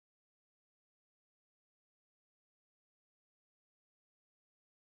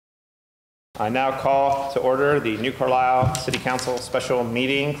I now call to order the New Carlisle City Council special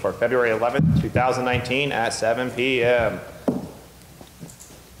meeting for February 11th, 2019 at 7 p.m.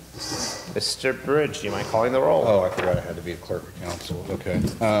 Mr. Bridge, do you mind calling the roll? Oh, I forgot I had to be a clerk of council. Okay.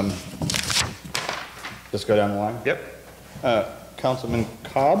 Just go down the line. Yep. Councilman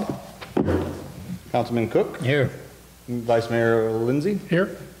Cobb. Councilman Cook. Here. Vice Mayor Lindsay.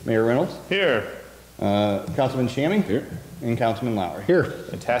 Here. Mayor Reynolds. Here. Councilman Shammy. Here. And Councilman Lowry. Here.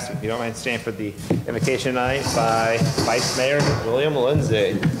 Fantastic. If you don't mind staying for the invocation tonight by Vice Mayor William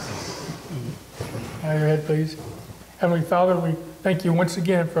Lindsay. Bow your head, please. Heavenly Father, we thank you once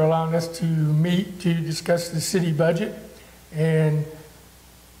again for allowing us to meet to discuss the city budget. And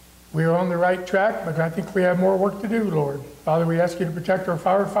we are on the right track, but I think we have more work to do, Lord. Father, we ask you to protect our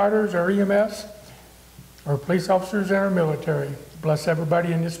firefighters, our EMS, our police officers, and our military. Bless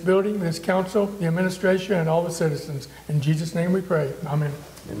everybody in this building, this council, the administration, and all the citizens. In Jesus' name we pray. Amen.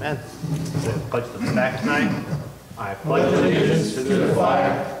 Amen. Pledge the flag tonight. I pledge allegiance to the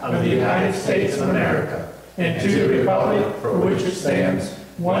flag of the United States of America and to the republic for which it stands,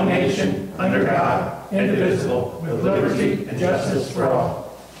 one nation, under God, indivisible, with liberty and justice for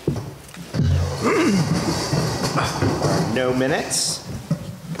all. No minutes.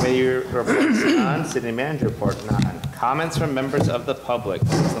 Committee reports none. City manager report none. Comments from members of the public.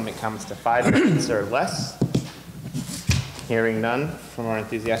 Please limit comments to 5 minutes or less. Hearing none from our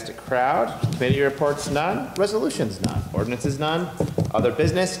enthusiastic crowd. Committee reports none. Resolutions none. Ordinances none. Other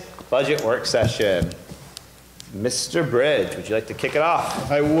business. Budget work session. Mr. Bridge, would you like to kick it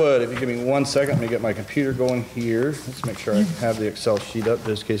off? I would. If you give me 1 second, let me get my computer going here. Let's make sure I have the Excel sheet up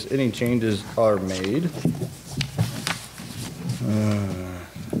just in case any changes are made.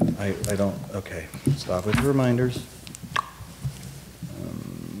 I don't, okay. Stop with the reminders.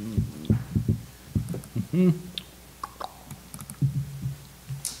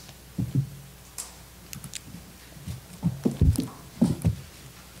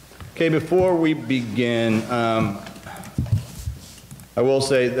 Okay, before we begin, I will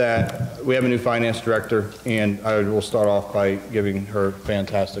say that we have a new finance director, and I will start off by giving her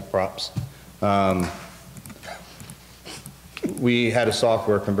fantastic props. We had a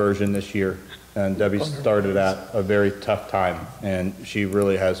software conversion this year, and Debbie started at a very tough time, and she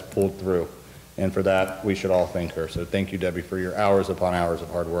really has pulled through. And for that, we should all thank her. So thank you, Debbie, for your hours upon hours of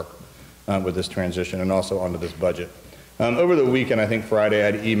hard work with this transition and also onto this budget. Over the weekend, I think Friday,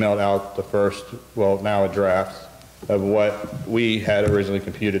 I'd emailed out the first, well, now a draft of what we had originally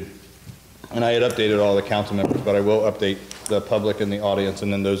computed. And I had updated all the council members, but I will update the public and the audience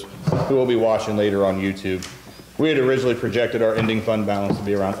and then those who will be watching later on YouTube. We had originally projected our ending fund balance to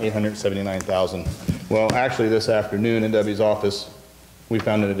be around $879,000. Well, actually this afternoon in Debbie's office, we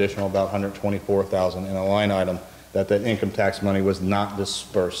found an additional about $124,000 in a line item that income tax money was not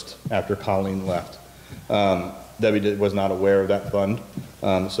dispersed after Colleen left. Debbie was not aware of that fund.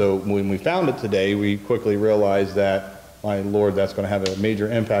 So when we found it today, we quickly realized that, my Lord, that's going to have a major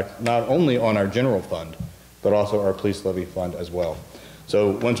impact not only on our general fund, but also our police levy fund as well.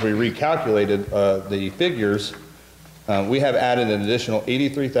 So once we recalculated the figures, we have added an additional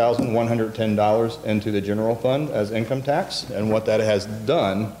 $83,110 into the general fund as income tax, and what that has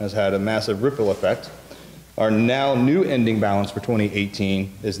done has had a massive ripple effect. Our now new ending balance for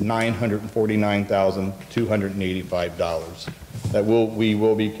 2018 is $949,285 that we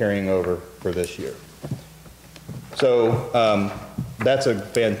will be carrying over for this year. So that's a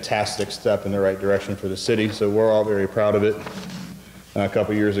fantastic step in the right direction for the city, so we're all very proud of it. A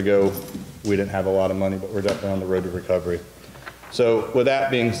couple years ago, we didn't have a lot of money, but we're definitely on the road to recovery. So with that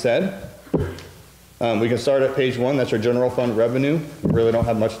being said, we can start at page 1. That's our general fund revenue. We really don't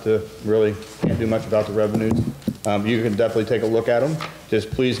have much to, can't do much about the revenues. You can definitely take a look at them. Just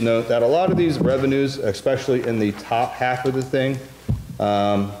please note that a lot of these revenues, especially in the top half of the thing,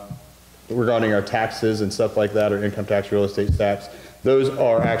 regarding our taxes and stuff like that, or income tax, real estate tax, those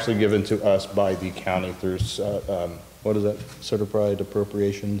are actually given to us by the county through, what is that, certified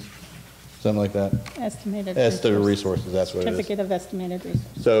appropriations? Something like that? Estimated resources, that's what it is. Certificate of estimated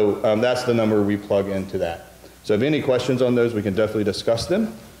resources. So that's the number we plug into that. So if any questions on those, we can definitely discuss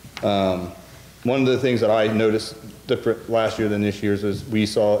them. One of the things that I noticed different last year than this year's is we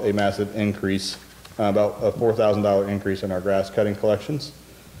saw a massive increase, about a $4,000 increase in our grass cutting collections.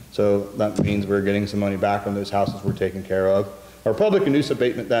 So that means we're getting some money back on those houses we're taking care of. Our public and nuisance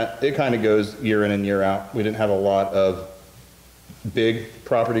abatement, that it kind of goes year in and year out. We didn't have a lot of big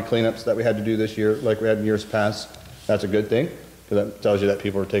property cleanups that we had to do this year like we had in years past. That's a good thing, because that tells you that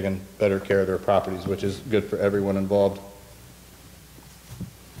people are taking better care of their properties, which is good for everyone involved.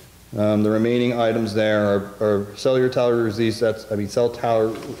 The remaining items there are cellular tower receipts, cell tower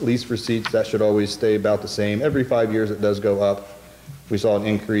lease receipts, that should always stay about the same. Every 5 years it does go up. We saw an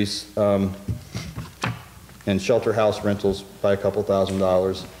increase in shelter house rentals by a couple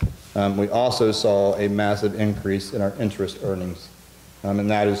 $1,000s. We also saw a massive increase in our interest earnings, and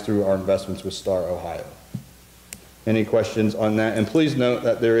that is through our investments with Star Ohio. Any questions on that? And please note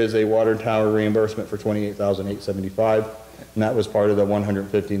that there is a water tower reimbursement for $28,875, and that was part of the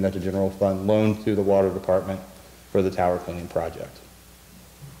 $115 that the general fund loaned to the water department for the tower cleaning project.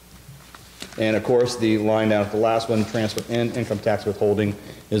 And of course, the line down at the last one, transfer in income tax withholding,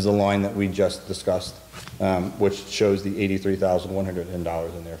 is the line that we just discussed, which shows the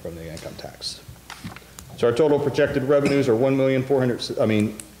 $83,110 in there from the income tax. So our total projected revenues are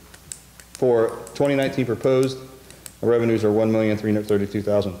for 2019 proposed, the revenues are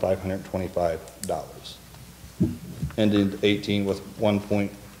 $1,332,525. Ended 18 with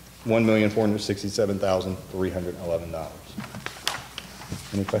 $1,467,311.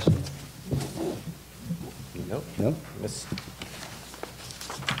 Any questions? Nope. No? Miss.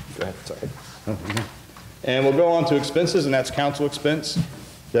 Go ahead, sorry. Oh, okay. And we'll go on to expenses, and that's council expense.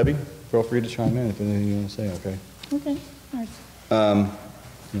 Debbie, feel free to chime in if there's anything you want to say, okay? Okay, all right. You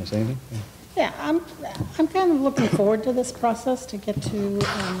want to say anything? Yeah, I'm kind of looking forward to this process to get to,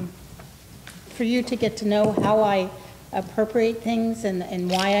 for you to get to know how I appropriate things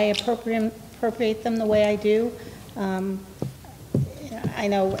and why I appropriate them the way I do. I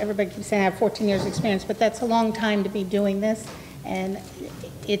know everybody keeps saying I have 14 years experience, but that's a long time to be doing this, and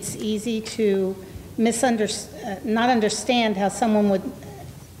it's easy to not understand how someone would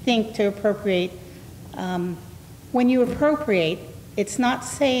think to appropriate. When you appropriate, it's not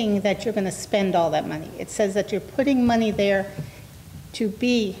saying that you're going to spend all that money. It says that you're putting money there to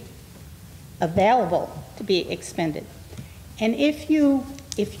be available to be expended. And if you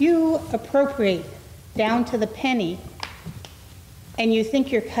appropriate down to the penny, and you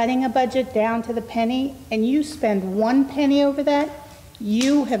think you're cutting a budget down to the penny, and you spend 1 penny over that,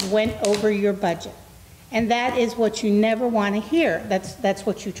 you have went over your budget. And that is what you never want to hear. That's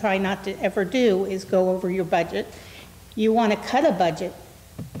what you try not to ever do, is go over your budget. You want to cut a budget,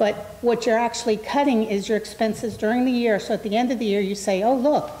 but what you're actually cutting is your expenses during the year. So at the end of the year, you say, oh,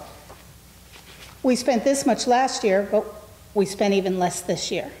 look, we spent this much last year, but we spent even less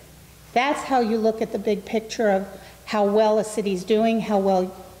this year. That's how you look at the big picture of how well a city's doing, how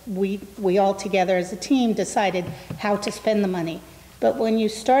well we all together as a team decided how to spend the money. But when you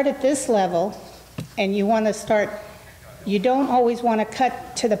start at this level and you want to start, you don't always want to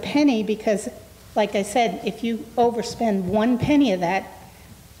cut to the penny, because like I said, if you overspend 1 penny of that,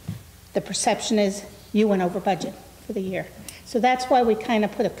 the perception is you went over budget for the year. So that's why we kind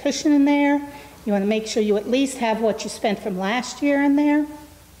of put a cushion in there. You want to make sure you at least have what you spent from last year in there,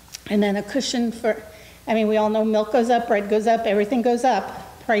 and then a cushion for, I mean, we all know milk goes up, bread goes up, everything goes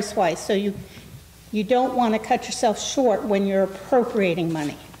up price-wise. So you don't want to cut yourself short when you're appropriating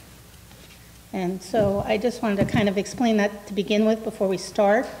money. And so I just wanted to kind of explain that to begin with before we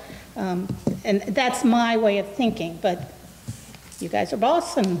start. And that's my way of thinking, but you guys are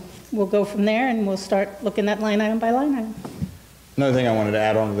boss, and we'll go from there, and we'll start looking at line item by line item. Another thing I wanted to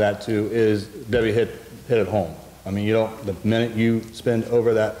add on to that too is Debbie hit it home. I mean, the minute you spend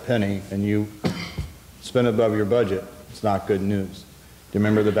over that penny and you spend above your budget, it's not good news. Do you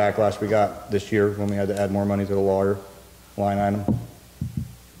remember the backlash we got this year when we had to add more money to the lawyer line item?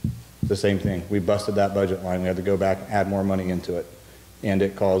 The same thing. We busted that budget line. We had to go back and add more money into it. And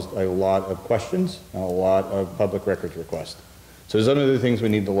it caused a lot of questions and a lot of public records requests. So there's other things we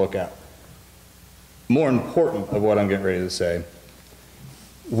need to look at. More important of what I'm getting ready to say,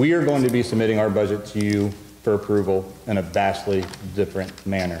 we are going to be submitting our budget to you for approval in a vastly different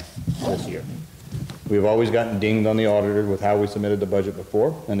manner this year. We've always gotten dinged on the auditor with how we submitted the budget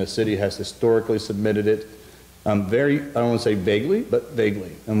before, and the city has historically submitted it I don't want to say vaguely, but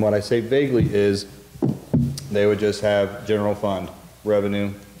vaguely. And what I say vaguely is they would just have general fund,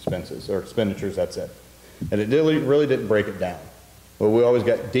 revenue, expenses, or expenditures, that's it. And it really didn't break it down. But we always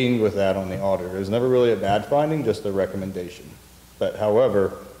got dinged with that on the auditor. It was never really a bad finding, just a recommendation. But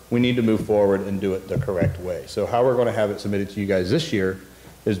however, we need to move forward and do it the correct way. So how we're going to have it submitted to you guys this year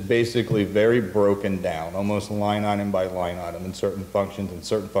is basically very broken down, almost line item by line item in certain functions, and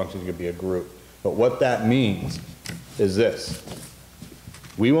certain functions could be a group. But what that means is this.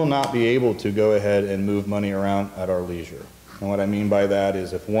 We will not be able to go ahead and move money around at our leisure. And what I mean by that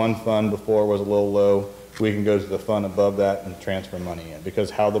is if one fund before was a little low, we can go to the fund above that and transfer money in,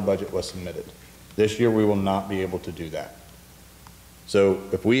 because how the budget was submitted. This year we will not be able to do that. So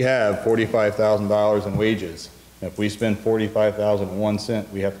if we have $45,000 in wages If we spend 45,001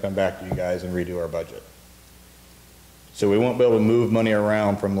 cent, we have to come back to you guys and redo our budget. So we won't be able to move money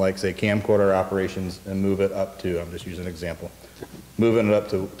around from, like, say, camcorder operations and move it up to, I'm just using an example, moving it up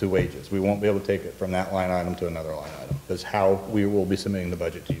to wages. We won't be able to take it from that line item to another line item. That's how we will be submitting the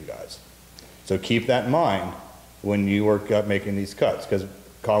budget to you guys. So keep that in mind when you work up making these cuts, because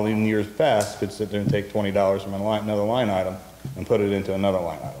Colleen in years past could sit there and take $20 from another line item and put it into another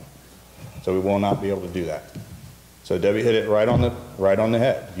line item. So we will not be able to do that. So Debbie hit it right on the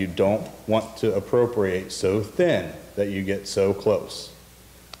head. You don't want to appropriate so thin that you get so close.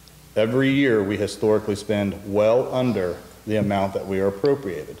 Every year, we historically spend well under the amount that we are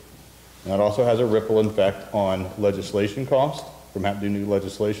appropriated. And that also has a ripple effect on legislation cost from having to do new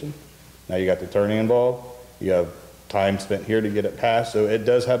legislation. Now you got the attorney involved, you have time spent here to get it passed, so it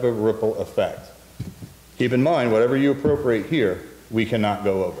does have a ripple effect. Keep in mind, whatever you appropriate here, we cannot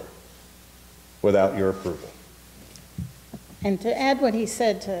go over without your approval. And to add what he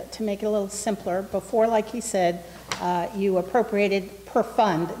said, to make it a little simpler, before, like he said, you appropriated per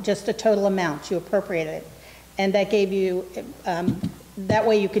fund, just a total amount, you appropriated it. And that gave you, that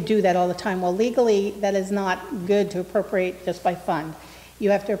way you could do that all the time. Well, legally, that is not good to appropriate just by fund. You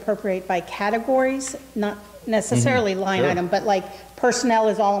have to appropriate by categories, not necessarily line item, but like personnel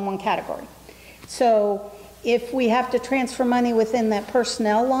is all in one category. So if we have to transfer money within that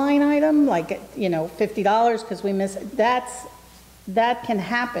personnel line item, like, you know, $50 because we miss, that can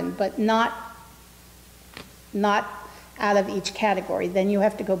happen, but not out of each category. Then you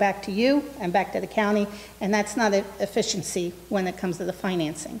have to go back to you and back to the county, and that's not efficiency when it comes to the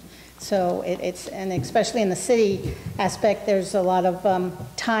financing. So and especially in the city aspect, there's a lot of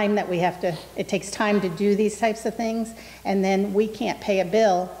time that we have to, it takes time to do these types of things, and then we can't pay a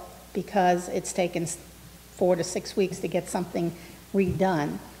bill because it's taken 4 to 6 weeks to get something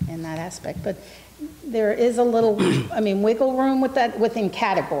redone in that aspect. But there is a little, wiggle room with that within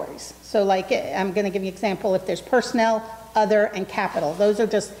categories. So like, I'm going to give you an example. If there's personnel, other, and capital, those are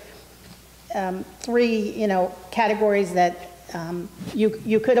just 3, categories that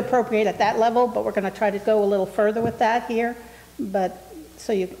you could appropriate at that level, but we're going to try to go a little further with that here. But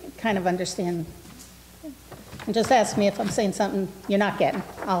so you kind of understand. And just ask me if I'm saying something you're not getting.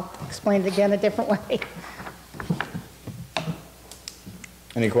 I'll explain it again a different way.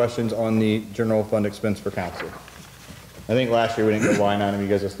 Any questions on the general fund expense for council? I think last year we didn't go line item. You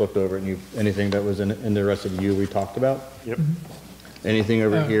guys just looked over it, and anything that was in the rest of you we talked about? Yep. Anything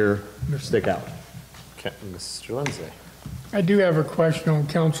over here stick out? Okay, Mr. Lindsay. I do have a question on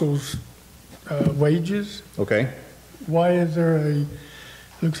council's wages. Okay. Why is there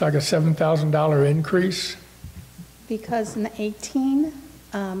looks like a $7,000 increase? Because in 18,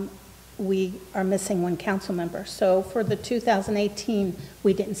 we are missing 1 council member. So for the 2018,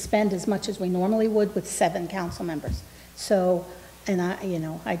 we didn't spend as much as we normally would with 7 council members. So, and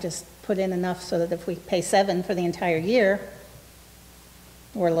I just put in enough so that if we pay 7 for the entire year,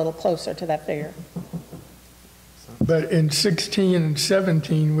 we're a little closer to that figure. But in 16 and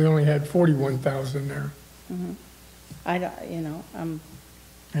 17, we only had 41,000 there. Mm-hmm.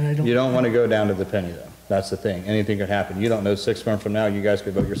 And I don't. You don't want to go down to the penny, though. That's the thing. Anything could happen. You don't know 6 months from now, you guys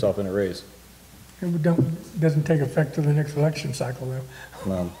could vote yourself in a raise. It doesn't take effect till the next election cycle, though.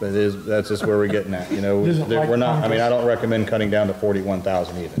 Well, that's just where we're getting at, Doesn't like We're not, Congress. I don't recommend cutting down to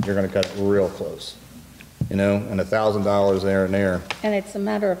 41,000 even. You're going to cut it real close. And $1,000 there and there. And it's a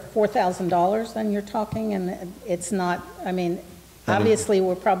matter of $4,000 then you're talking, and it's not, obviously,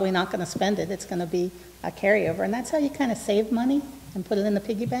 we're probably not going to spend it. It's going to be a carryover, and that's how you kind of save money and put it in the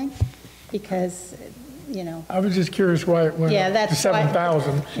piggy bank, because, I was just curious why it went Yeah, up to that's why-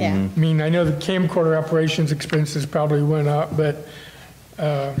 7,000. Yeah. I know the camcorder operations expenses probably went up, but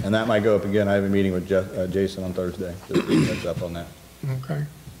And that might go up again. I have a meeting with Jason on Thursday. Just a heads up on that. okay.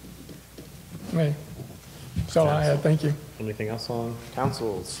 Hey, that's all I had. Thank you. Anything else on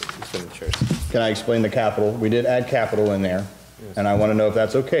council's expenditures? Can I explain the capital? We did add capital in there, and I want to know if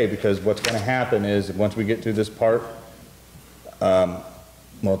that's okay, because what's going to happen is, once we get through this part,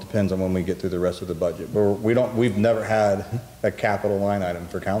 well, it depends on when we get through the rest of the budget, but we've never had a capital line item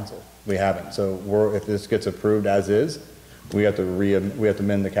for council. We haven't. So if this gets approved as is, we have to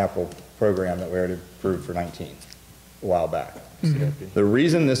amend the capital program that we already approved for 19 a while back. The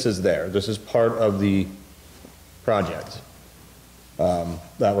reason this is there, this is part of the project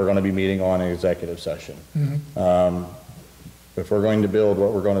that we're going to be meeting on in executive session. If we're going to build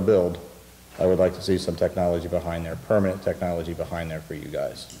what we're going to build, I would like to see some technology behind there, permanent technology behind there for you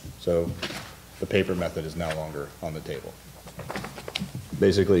guys. So the paper method is no longer on the table.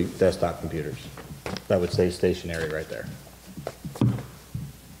 Basically, desktop computers. That would stay stationary right there.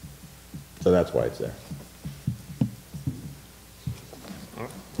 So that's why it's there.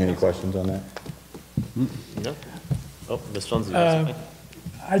 Any questions on that? No? Oh, Ms. Jones, you have something?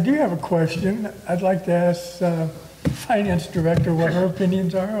 I do have a question. I'd like to ask Finance Director what her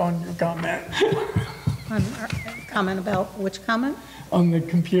opinions are on your comment. Comment about which comment? On the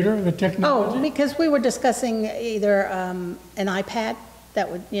computer, the technology? Oh, because we were discussing either an iPad that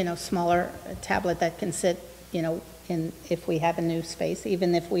would, smaller tablet that can sit, in, if we have a new space,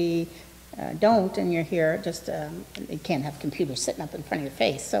 even if we don't and you're here, just, you can't have computers sitting up in front of your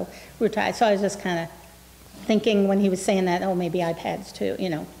face. So so I was just kind of thinking when he was saying that, oh, maybe iPads too,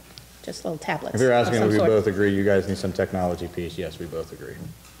 just little tablets. If you're of asking some if we sort. both agree you guys need some technology piece, yes, we both agree.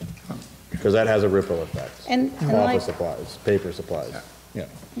 Because that has a ripple effect. And Office supplies, paper supplies, yeah.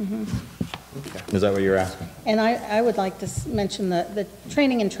 Is that what you're asking? And I would like to mention the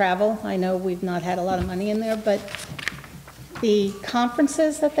training and travel. I know we've not had a lot of money in there, but the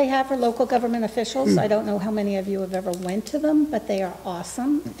conferences that they have for local government officials, I don't know how many of you have ever went to them, but they are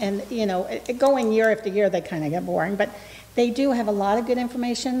awesome. And, going year after year, they kind of get boring, but they do have a lot of good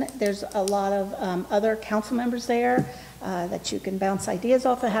information. There's a lot of other council members there that you can bounce ideas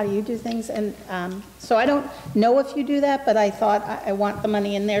off of how you do things. And so I don't know if you do that, but I thought I want the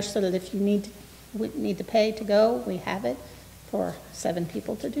money in there so that if you need to pay to go, we have it for 7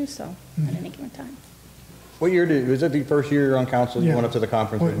 people to do so at any given time. What year was it the first year you're on council? You Yeah. went up to the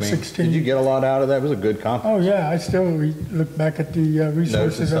conference with me? 16. Did you get a lot out of that? It was a good conference. Oh, yeah, I still look back at the Notes and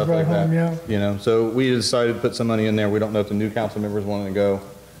resources I stuff brought like that. home, yeah. So we decided to put some money in there. We don't know if the new council members want to go.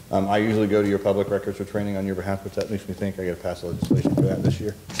 I usually go to your public records for training on your behalf, which that makes me think I got to pass legislation for that this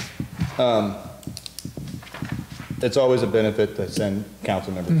year. It's always a benefit to send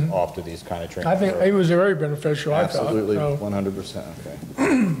council members off to these kind of trainings. I think it was very beneficial, I thought. Absolutely, So- 100%,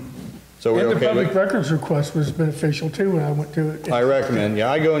 okay. So we're And the okay public with, records request was beneficial too when I went to it. I recommend,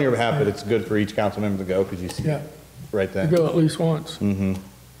 yeah, I go on your behalf, but it's good for each council member to go because you see Yeah, it right to then. go at least once.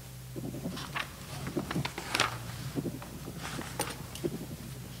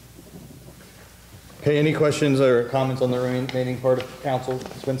 Okay, any questions or comments on the remaining part of council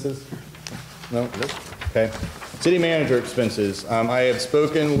expenses? No? Okay. City manager expenses. I have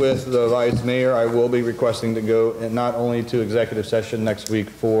spoken with the vice mayor. I will be requesting to go not only to executive session next week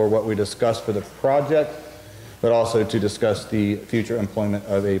for what we discussed for the project, but also to discuss the future employment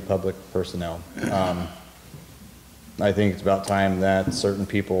of a public personnel. I think it's about time that certain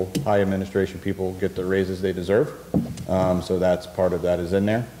people, high administration people, get the raises they deserve. So that's part of that is in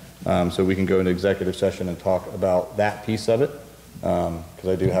there. So we can go into executive session and talk about that piece of it. Because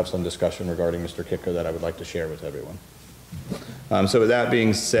I do have some discussion regarding Mr. Kiko that I would like to share with everyone. So with that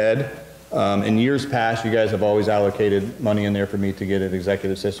being said, in years past, you guys have always allocated money in there for me to get an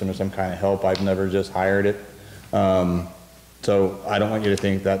executive assistant or some kind of help. I've never just hired it. So I don't want you to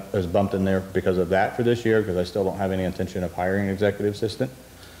think that is bumped in there because of that for this year, because I still don't have any intention of hiring an executive assistant.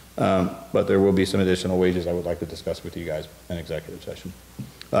 But there will be some additional wages I would like to discuss with you guys in executive session.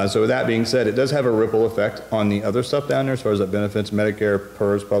 So with that being said, it does have a ripple effect on the other stuff down there as far as that benefits, Medicare,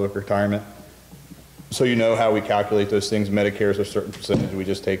 PERS, public retirement. So you know how we calculate those things. Medicare is a certain percentage. We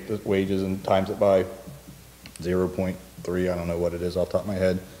just take the wages and times it by 0.3. I don't know what it is off the top of my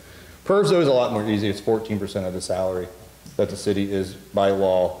head. PERS though is a lot more easy. It's 14% of the salary that the city is by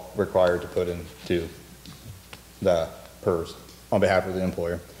law required to put into the PERS on behalf of the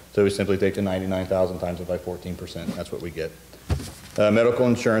employer. So we simply take the 99,000 times it by 14%. That's what we get. Medical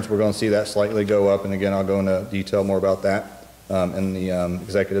insurance, we're going to see that slightly go up, and again, I'll go into detail more about that in the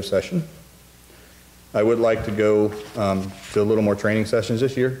executive session. I would like to go to a little more training sessions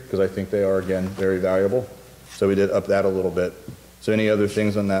this year, because I think they are, again, very valuable. So we did up that a little bit. So any other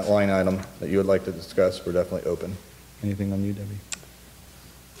things on that line item that you would like to discuss, we're definitely open. Anything on you, Debbie?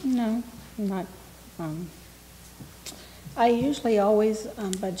 No, not, I usually always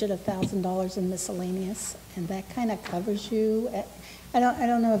budget $1,000 in miscellaneous, and that kind of covers you. I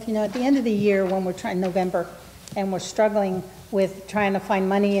don't know if you know, at the end of the year, when we're trying, November, and we're struggling with trying to find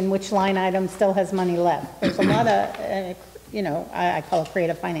money in which line item still has money left. There's a lot of, I call it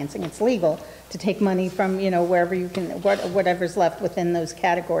creative financing. It's legal to take money from, wherever you can, whatever's left within those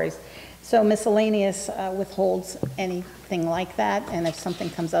categories. So miscellaneous withholds anything like that, and if something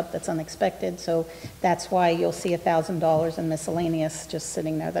comes up that's unexpected, so that's why you'll see $1,000 in miscellaneous just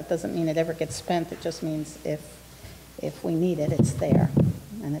sitting there. That doesn't mean it ever gets spent. It just means if we need it, it's there,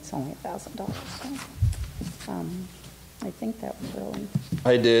 and it's only $1,000. So, I think that was really.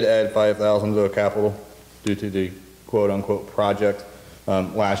 I did add 5,000 to a capital due to the quote-unquote project.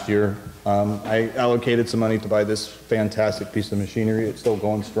 Last year, I allocated some money to buy this fantastic piece of machinery. It's still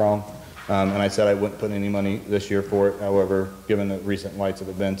going strong. And I said I wouldn't put any money this year for it. However, given the recent lights of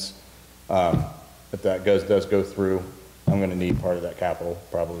events, if that does go through, I'm going to need part of that capital,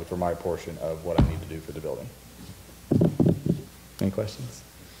 probably for my portion of what I need to do for the building. Any questions?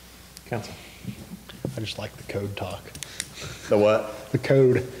 Council. I just like the code talk. The what? The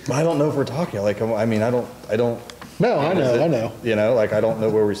code. I don't know if we're talking, like, I mean, I don't. No, I know. You know, like, I don't know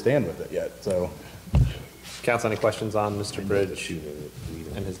where we stand with it yet, so. Council, any questions on Mr. Bridge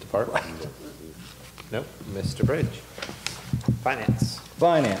and his department? Nope. Mr. Bridge. Finance.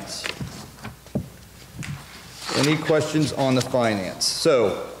 Finance. Any questions on the finance?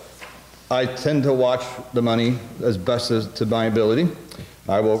 So, I tend to watch the money as best as to my ability.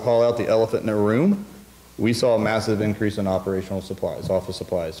 I will call out the elephant in the room. We saw a massive increase in operational supplies, office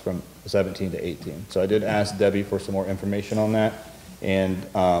supplies, from 17 to 18. So I did ask Debbie for some more information on that, and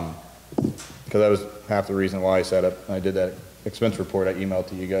because that was half the reason why I did that expense report I emailed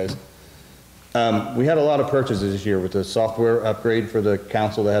to you guys. We had a lot of purchases this year with the software upgrade for the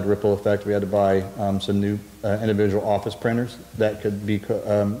council that had ripple effect. We had to buy some new individual office printers that could be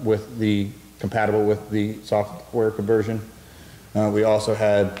compatible with the software conversion. We also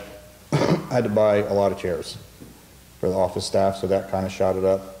had to buy a lot of chairs for the office staff, so that kind of shot it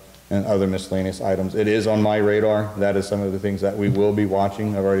up, and other miscellaneous items. It is on my radar. That is some of the things that we will be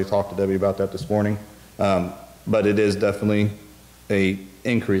watching. I've already talked to Debbie about that this morning. But it is definitely a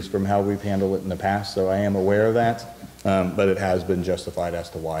increase from how we've handled it in the past, so I am aware of that. But it has been justified as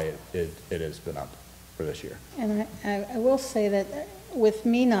to why it has been up for this year. And I will say that with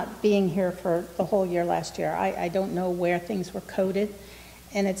me not being here for the whole year last year, I don't know where things were coded.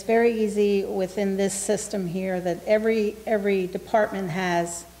 And it's very easy within this system here that every department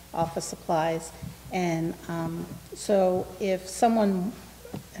has office supplies. And so if someone,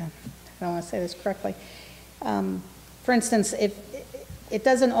 I don't want to say this correctly, for instance, if it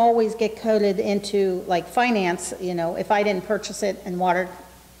doesn't always get coded into like finance, you know, if I didn't purchase it and water,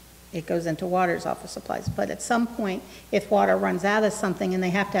 it goes into water's office supplies. But at some point, if water runs out of something and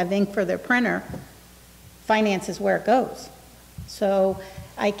they have to have ink for their printer, finance is where it goes. So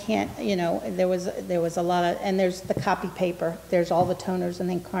I can't, you know, there was a lot of, and there's the copy paper, there's all the toners and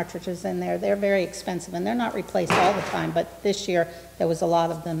ink cartridges in there. They're very expensive and they're not replaced all the time, but this year there was a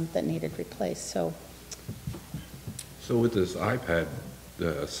lot of them that needed replaced, so. So with this iPad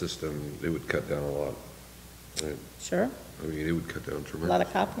system, it would cut down a lot, right? Sure, I mean, it would cut down a lot tremendously.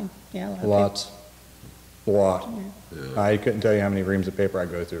 of copying, yeah. A lot of Lots. A lot. Yeah. I couldn't tell you how many reams of paper I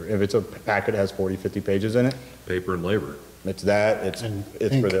go through. If it's a packet that has 40, 50 pages in it, Paper and labor. it's that, it's And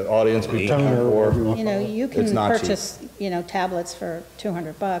for the audience we Toner, come whatever you for. want. You know, you It's can not cheap. purchase, you know, tablets for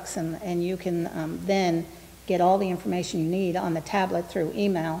 $200 and you can then get all the information you need on the tablet through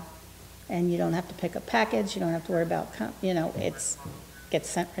email, and you don't have to pick a package, you don't have to worry about, you know, it's, gets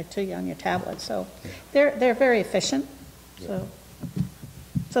sent right to you on your tablet. So they're very efficient, so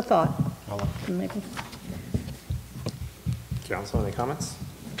it's a thought, maybe. Council, any comments?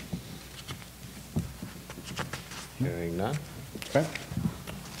 Hearing none. Okay.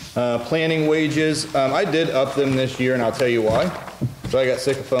 Planning wages, I did up them this year, and I'll tell you why. So I got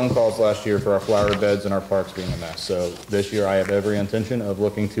sick of phone calls last year for our flower beds and our parks being a mess. So this year I have every intention of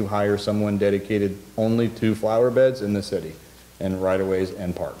looking to hire someone dedicated only to flower beds in the city and right-of-ways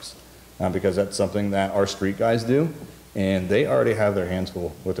and parks. Because that's something that our street guys do, and they already have their hands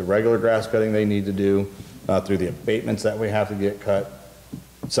full with the regular grass cutting they need to do, through the abatements that we have to get cut.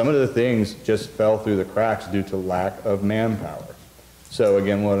 Some of the things just fell through the cracks due to lack of manpower. So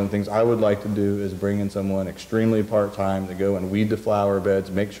again, one of the things I would like to do is bring in someone extremely part-time to go and weed the flower beds,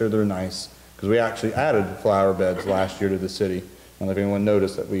 make sure they're nice, because we actually added flower beds last year to the city. I don't know if anyone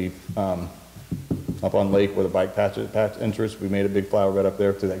noticed that we, up on Lake where the bike patch interest, we made a big flower bed up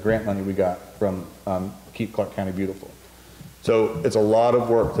there through that grant money we got from Keep Clark County Beautiful. So it's a lot of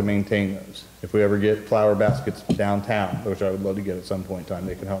work to maintain those. If we ever get flower baskets downtown, which I would love to get at some point in time,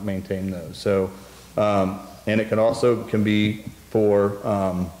 they can help maintain those. So, and it can also be for,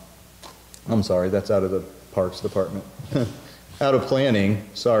 I'm sorry, that's out of the Parks Department. Out of planning,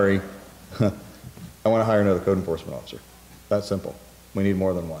 sorry. I want to hire another code enforcement officer. That's simple. We need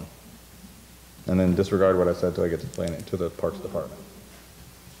more than one. And then disregard what I said till I get to planning, to the Parks Department.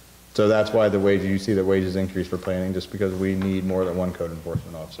 So that's why the wages, you see the wages increase for planning, just because we need more than one code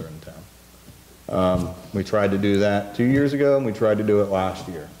enforcement officer in town. We tried to do that 2 years ago, and we tried to do it last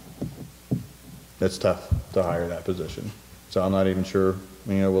year. It's tough to hire that position. So I'm not even sure,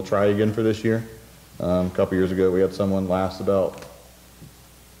 you know, we'll try again for this year. A couple years ago, we had someone last about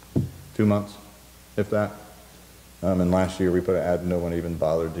 2 months, if that. And last year, we put an ad, no one even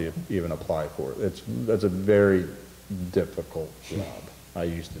bothered to even apply for it. That's a very difficult job. I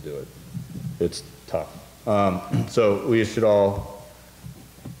used to do it. It's tough. So we should all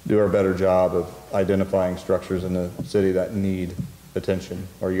do our better job of identifying structures in the city that need attention,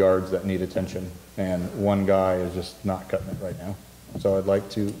 or yards that need attention, and one guy is just not cutting it right now. So I'd like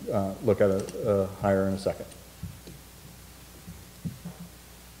to look at a hire in a second.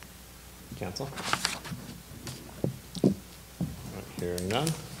 Council? Hearing none.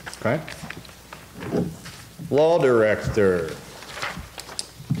 Okay. Law director.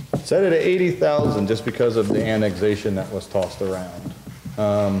 Set it at 80,000 just because of the annexation that was tossed around.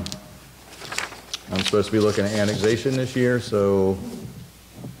 I'm supposed to be looking at annexation this year, so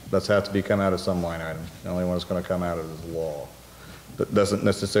that's have to be come out of some line item. The only one that's gonna come out of is law. That doesn't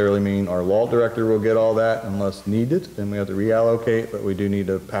necessarily mean our law director will get all that unless needed, then we have to reallocate, but we do need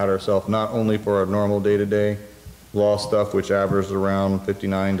to pat ourselves not only for our normal day-to-day law stuff, which averages around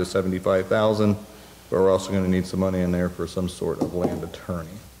 59 to 75,000, but we're also gonna need some money in there for some sort of land attorney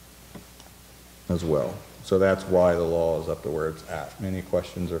as well. So that's why the law is up to where it's at. Any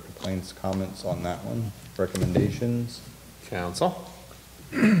questions or complaints, comments on that one? Recommendations? Council?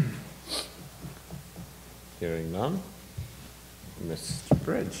 Hearing none. Mr.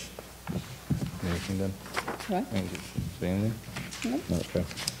 Bridge? Anything done? What? Say anything? Okay.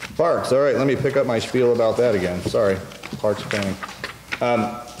 Parks, all right, let me pick up my spiel about that again. Sorry, parks planning.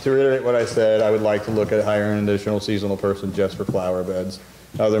 To reiterate what I said, I would like to look at hiring an additional seasonal person just for flower beds,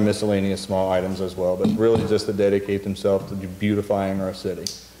 other miscellaneous small items as well, but really just to dedicate themselves to beautifying our city.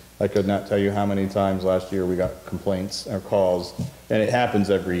 I could not tell you how many times last year we got complaints or calls, and it happens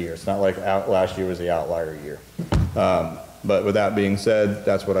every year. It's not like last year was the outlier year. But with that being said,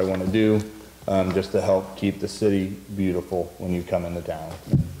 that's what I want to do, just to help keep the city beautiful when you come into town.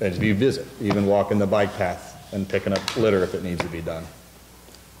 As you visit, even walking the bike path and picking up litter if it needs to be done.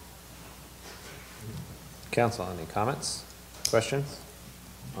 Council, any comments, questions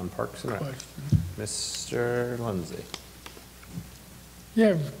on Parks and Rec? Mr. Lindsay? You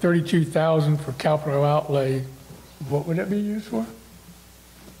have 32,000 for capital outlay. What would that be used for?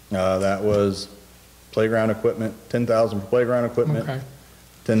 That was playground equipment, 10,000 for playground equipment, Okay.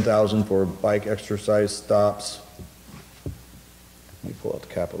 10,000 for bike exercise stops. Let me pull out the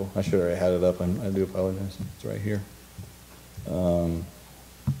capital. I should have already had it up, and I do apologize. It's right here.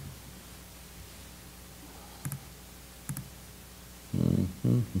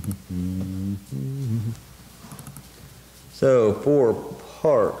 So for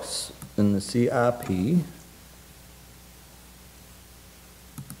parks in the CIP,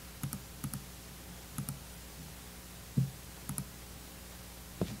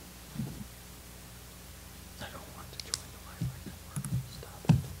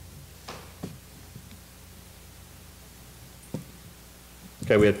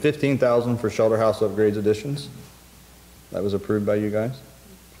 okay, we had 15,000 for shelter house upgrades additions. That was approved by you guys.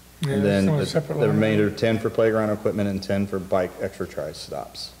 Yeah, And then it's on a the separate the line. remainder, 10 for playground equipment and 10 for bike exercise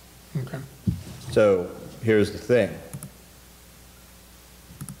stops. Okay. So here's the thing.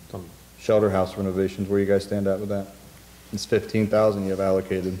 Um, Shelter house renovations, where you guys stand at with that? It's 15,000 you have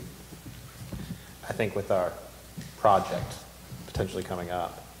allocated. I think with our project potentially coming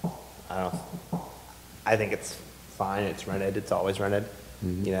up, I think it's fine, it's rented, it's always rented,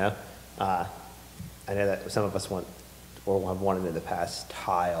 you know? I know that some of us want, or have wanted in the past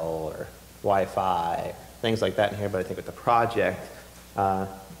tile or Wi-Fi, things like that in here, but I think with the project, I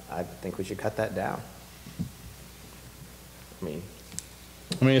think we should cut that down. I mean,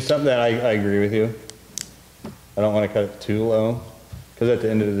 It's something that I agree with you. I don't want to cut it too low, because at the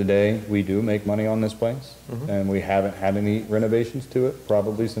end of the day, we do make money on this place, and we haven't had any renovations to it,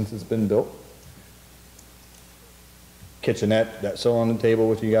 probably since it's been built. Kitchenette, that's still on the table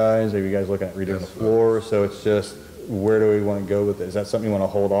with you guys. Are you guys looking at redoing the floor? So it's just, where do we want to go with it? Is that something you want to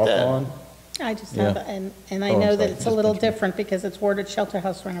hold off Yeah. on? I just Yeah. have, and I Oh, I'm know that sorry. it's a little different because it's worded shelter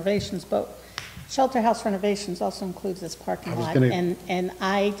house renovations, but shelter house renovations also includes this parking I was lot. gonna- And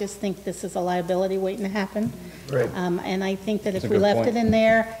I just think this is a liability waiting to happen. Right. And I think that That's if a we good left point. it in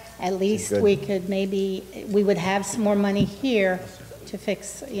there, at least good. we could maybe, we would have some more money here to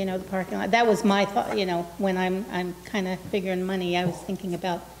fix, the parking lot. That was my thought, when I'm kind of figuring money, I was thinking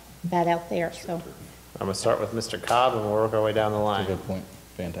about that out there, so. I'm gonna start with Mr. Cobb and we'll work our way down the That's a line. good point.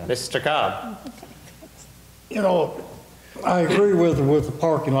 Fantastic. Mr. Cobb? I agree with the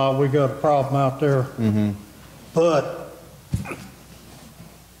parking lot, we got a problem out there. But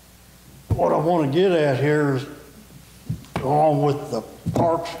what I want to get at here is, along with the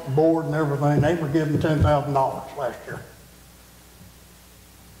Parks Board and everything, they were given $10,000 last year.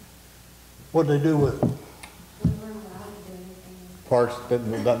 What'd they do with it? Parks,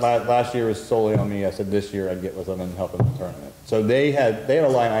 last year was solely on me. I said this year I'd get with them and help them in the tournament. So they had a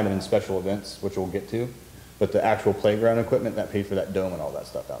line item in special events, which we'll get to. but the actual playground equipment, that paid for that dome and all that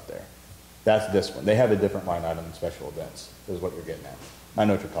stuff out there. That's this one. They have a different line item in special events, is what you're getting at. I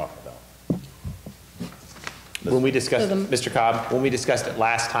know what you're talking about. When we discussed, So the- Mr. Cobb, when we discussed it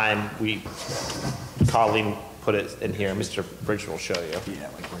last time, Colleen put it in here, Mr. Bridge will show you. Yeah,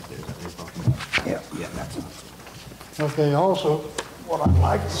 like right there, is that what you're talking about? Yeah, that's Okay, also, what I'd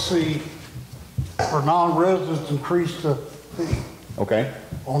like to see for non-residents, increase the fee Okay,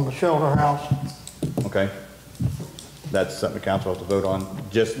 on the shelter house. okay. That's something the council has to vote on.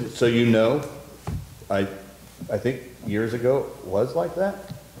 Just so you know, I think years ago it was like that.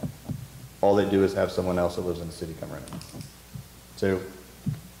 All they do is have someone else that lives in the city come rent it. So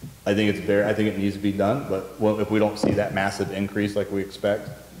I think I think it needs to be done, but if we don't see that massive increase like we expect,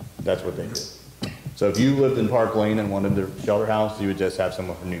 that's what they do. So if you lived in Park Lane and wanted the shelter house, you would just have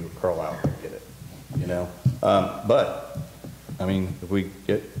someone from New York curl out and get it, you know? But, I mean, if we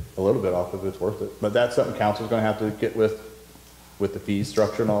get a little bit off of it, it's worth it. But that's something council's gonna have to get with the fee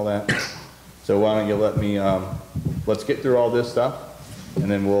structure and all that. So why don't you let me, let's get through all this stuff, and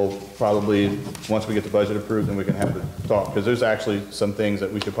then we'll probably, once we get the budget approved, then we can have the talk. Because there's actually some things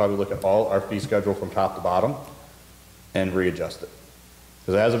that we should probably look at all our fee schedule from top to bottom and readjust it.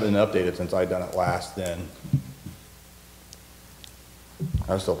 Because it hasn't been updated since I done it last, then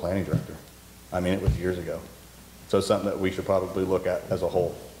I was still planning director. I mean, it was years ago. So it's something that we should probably look at as a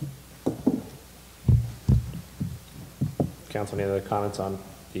whole. Council, any other comments on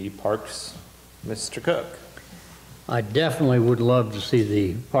the parks? Mr. Cook? I definitely would love to see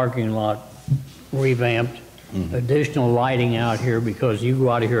the parking lot revamped, additional lighting out here, because you go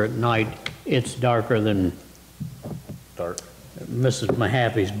out of here at night, it's darker than Dark. Mrs.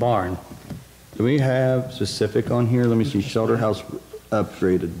 Mahaffey's barn. Do we have specific on here? Let me see, shelter house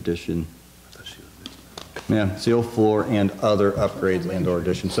upgrade edition. Yeah, seal floor and other upgrades and or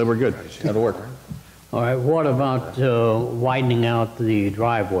additions. So we're good. That'll work. All right, what about widening out the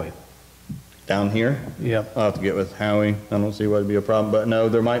driveway? Down here, Yep. I'll have to get with Howie. I don't see why it'd be a problem, but no,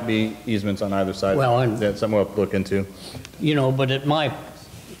 there might be easements on either side. Well, and- That's something we'll have to look into. You know, but at my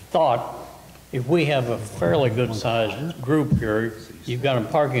thought, if we have a fairly good-sized group here, you've got them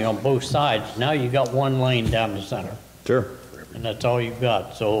parking on both sides, now you've got one lane down the center, Sure. and that's all you've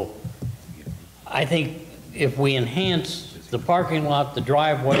got. So I think if we enhance the parking lot, the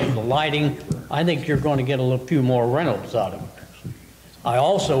driveway, the lighting, I think you're going to get a few more rentals out of it. I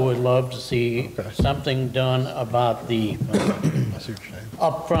also would love to see something done about the I see what you're saying.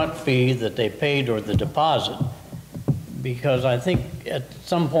 upfront fee that they paid or the deposit, because I think at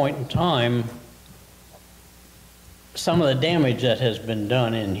some point in time, some of the damage that has been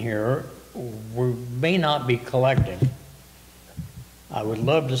done in here, we may not be collecting. I would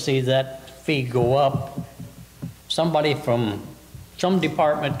love to see that fee go up. Somebody from some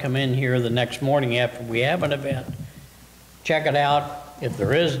department come in here the next morning after we have an event, check it out. If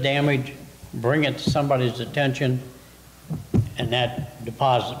there is damage, bring it to somebody's attention, and that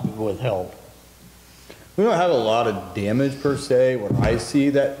deposit be withheld. We don't have a lot of damage per se. What I see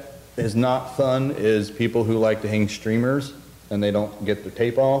that is not fun is people who like to hang streamers and they don't get the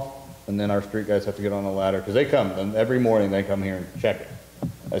tape off, and then our street guys have to get on a ladder, because they come, and every morning they come here and check it,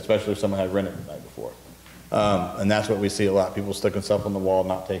 especially if someone had rented the night before. And that's what we see a lot, people sticking stuff on the wall,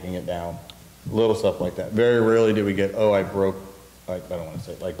 not taking it down, little stuff like that. Very rarely do we get, oh, I don't want to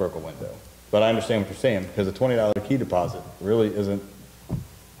say, like broke a window. But I understand what you're saying, because a $20 key deposit really isn't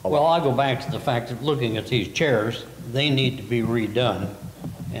a lot. Well, I go back to the fact that looking at these chairs, they need to be redone,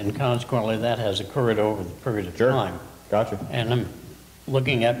 and consequently, that has occurred over the period of Sure. time. Gotcha. And I'm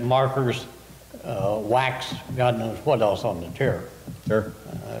looking at markers, wax, God knows what else on the chair. Sure.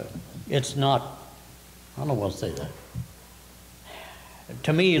 It's not, I don't want to say that.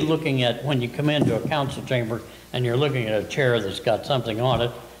 To me, looking at, when you come into a council chamber and you're looking at a chair that's got something on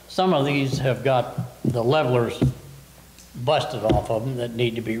it, some of these have got the levelers busted off of them that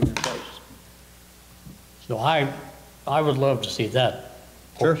need to be replaced. So I would love to see that.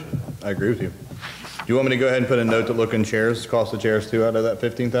 Sure, I agree with you. Do you want me to go ahead and put a note to look in chairs, cost of chairs too, out of that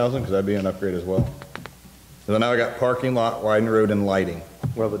 15,000? Because that'd be an upgrade as well. So now I got parking lot, widen road, and lighting.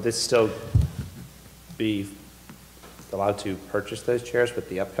 Well, would this still be allowed to purchase those chairs with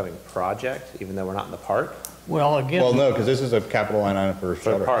the upcoming project, even though we're not in the park? Well, again. Well, no, because this is a capital line item for For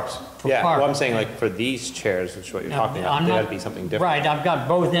shelter. the parks? For Yeah, well, I'm parks. saying like for these chairs, which is what you're Now, talking about, I'm they not- gotta be something different. Right, I've got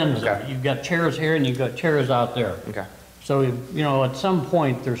both ends of it. Okay. You've got chairs here and you've got chairs out there. Okay. So, you know, at some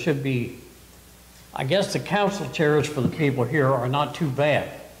point, there should be, I guess the council chairs for the people here are not too bad.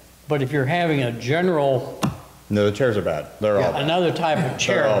 But if you're having a general, No, the chairs are bad. They're all bad. another type of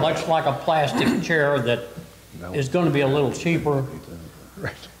chair, all much like a plastic chair that is going to be a little cheaper,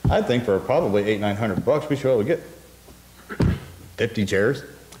 I think for probably $800-900, we should be able to get 50 chairs.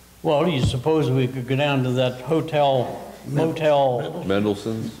 Well, do you suppose we could go down to that motel,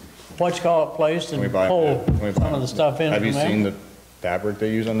 Mendelssohn's? what you call it, place Can we and buy pull can we buy some of the stuff in Have you from seen there? the fabric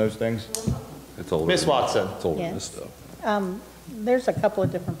they use on those things? It's older. Miss Watson. It's older than this Yes. stuff. There's a couple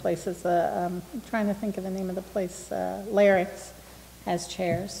of different places. I'm trying to think of the name of the place. Larry's has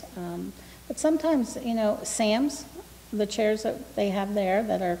chairs. But sometimes, Sam's, the chairs that they have there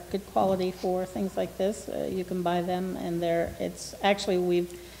that are good quality for things like this, you can buy them, and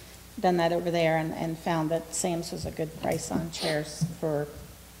we've done that over there and found that Sam's was a good price on chairs for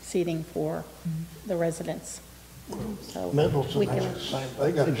seating for the residents. So Mendelssohn we has can, the same,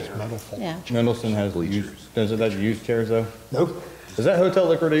 they got chairs. yeah. Mendelssohn has does it have used chairs though? Nope. Is that Hotel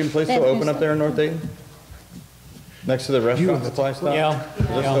Liquidating place They still have open used up there in North Dayton? Next to the restaurant supply stop? Yeah, Is it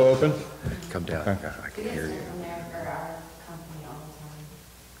still open? Come down, I can hear you.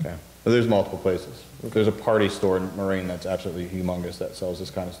 Okay. Well, there's multiple places. There's a party store in Moraine that's absolutely humongous that sells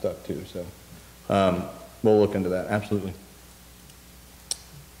this kind of stuff too, so, we'll look into that, absolutely.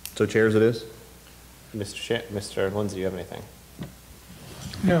 So chairs it is? Mr. Lindsay, you have anything?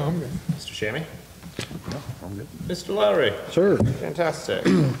 No, I'm good. Mr. Shammy? I'm good. Mr. Lowry? Sir, Fantastic.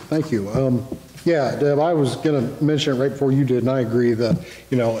 thank you. Yeah, Deb, I was going to mention it right before you did, and I agree that,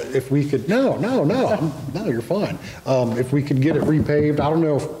 if we could, no, you're fine. If we could get it repaved, I don't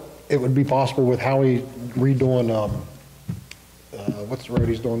know if it would be possible with Howie redoing, what's the road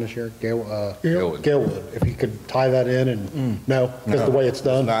he's doing this year? Galewood. Galewood. If he could tie that in and, no, because the way it's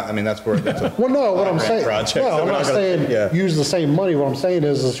done. Not, I mean, that's where, that's a. Well, no, what I'm grant saying, project, no, so I'm we're not not gonna- yeah. saying use the same money. What I'm saying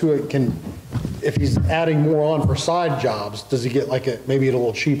is who it can, if he's adding more on for side jobs, does he get maybe a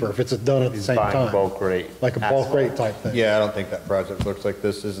little cheaper if it's done at the same Buying time? bulk rate. Like a bulk rate type thing? Yeah, I don't think that project looks like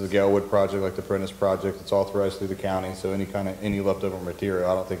this. This is the Galewood project, like the Prentice project. It's authorized through the county, so any leftover material,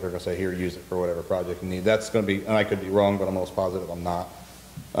 I don't think they're gonna say, here, use it for whatever project you need. That's gonna be, and I could be wrong, but I'm almost positive I'm not.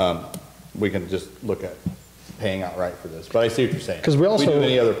 We can just look at paying outright for this, but I see what you're saying. Because we If also. do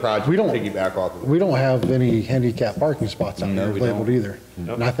any other project, we don't- piggyback off of it. We don't have any handicap parking spots out No, there we labeled don't. either.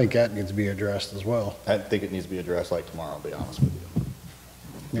 And I think that needs to be addressed as well. I think it needs to be addressed like tomorrow, I'll be honest with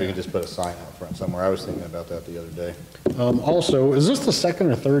you. We can just put a sign out front somewhere. I was thinking about that the other day. Also, is this the second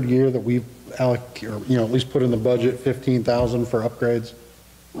or third year that we've at least put in the budget 15,000 for upgrades?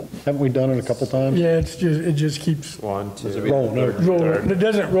 Haven't we done it a couple times? Yeah, it just keeps One, This would two, be the Rolling over. third- rolling. third. It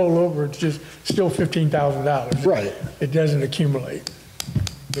doesn't roll over, it's just still $15,000. Right. It doesn't accumulate.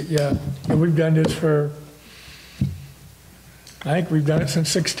 But yeah, and we've done this I think we've done it since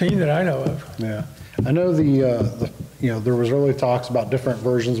 16 that I know of. Yeah. I know there was early talks about different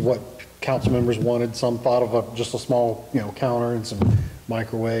versions of what council members wanted. Some thought of just a small, just some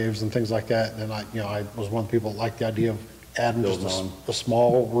microwaves and things like that. And then I was one of the people that liked the idea of adding just a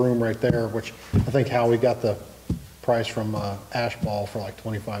small room right there, which I think Howie got the price from Ashball for like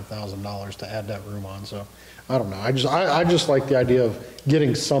 $25,000 to add that room on. So I don't know. I just like the idea of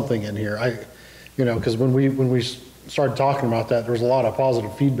getting something in here. Because when we started talking about that, there was a lot of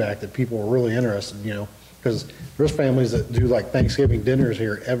positive feedback that people were really interested, because there's families that do like Thanksgiving dinners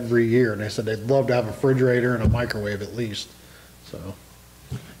here every year, and they said they'd love to have a refrigerator and a microwave at least, so.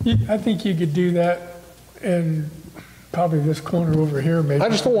 I think you could do that, and probably this corner over here, maybe. I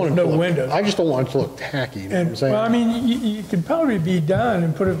just don't want it to No look, windows. I just don't want it to look tacky, you know what I'm And, saying? well, I mean, you could probably be done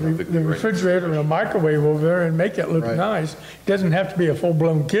and put the refrigerator and a microwave over there and make it look Right. nice. It doesn't have to be a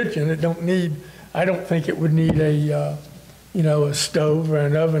full-blown kitchen. I don't think it would need a stove or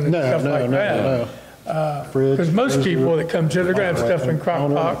an oven and No, stuff no, like no, that. no. Fridge, Because most freezer, people that come to, they're gonna have stuff in crock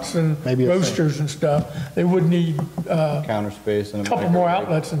counter, pots and maybe a sink. roasters and stuff. They would need Counter space and a a couple more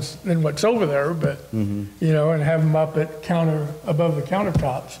microwave. outlets than what's over there, but, and have them up at above the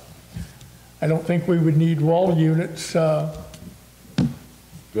countertops. I don't think we would need wall units, Build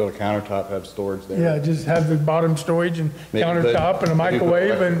a countertop, have storage there. yeah, just have the bottom storage and Maybe put- countertop and a maybe put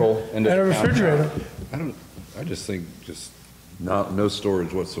microwave and electrical into a the refrigerator. I just think no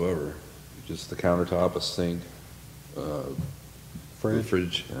storage whatsoever. Just the countertop, a sink,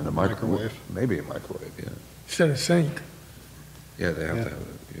 fridge, and a microwave. Maybe a microwave, yeah. Instead of sink. Yeah, they have to have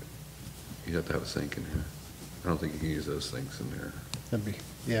it. You'd have to have a sink in here. I don't think you can use those sinks in there. That'd be,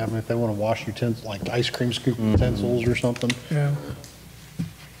 yeah, I mean, if they want to wash utensils, like ice cream scoop utensils or something. Yeah.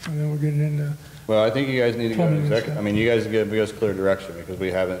 And then we're getting into, Well, I think you guys need to go to Plumbing and executive. stuff. I mean, you guys give us clear direction because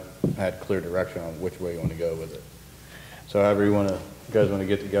we haven't had clear direction on which way you want to go with it. So however you guys want to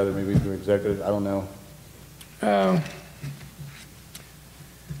get together, maybe do executive, I don't know.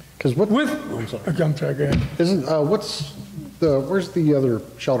 Because what, I'm sorry, go ahead. where's the other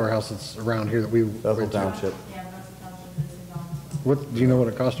shelter house that's around here that we? Bethel Township. What, do you know what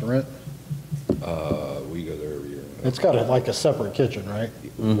it costs to rent? We go there every year. It's got like a separate kitchen, right?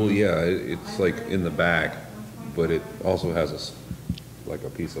 Well, yeah, it's like in the back, but it also has like a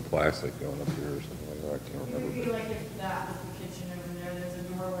piece of plastic going up here or something like that. I can't It would remember. be like if that was the kitchen over there, there's a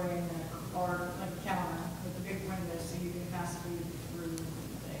doorway and or a counter with a big window so you can pass food through there.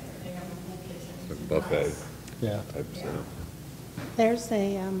 They have a full kitchen. It's like a buffet Yeah. type setup. There's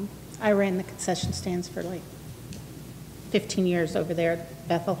I ran the concession stands for like 15 years over there at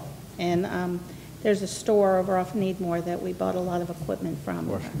Bethel. And there's a store over off Needmore that we bought a lot of equipment from.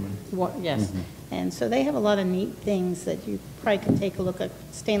 Yes. And so they have a lot of neat things that you probably could take a look at,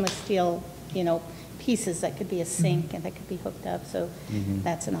 stainless steel, pieces that could be a sink and that could be hooked up. So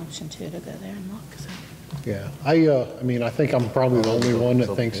that's an option too, to go there and look. So. Yeah, I mean, I think I'm probably the only one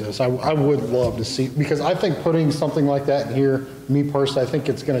that thinks this. I would love to see, because I think putting something like that in here, me personally, I think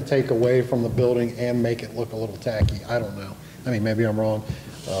it's going to take away from the building and make it look a little tacky. I don't know. I mean, maybe I'm wrong.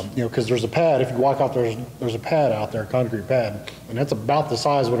 Because there's a pad, if you walk out there, there's a pad out there, a concrete pad, and that's about the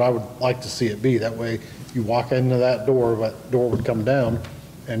size what I would like to see it be. That way, you walk into that door would come down,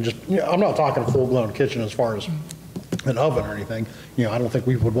 and just, I'm not talking a full-blown kitchen as far as an oven or anything. I don't think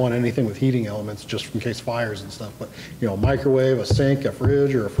we would want anything with heating elements just in case fires and stuff, but, a microwave, a sink, a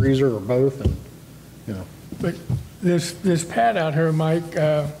fridge, or a freezer, or both, and, But this pad out here, Mike,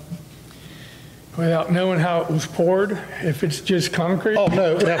 without knowing how it was poured, if it's just concrete? Oh,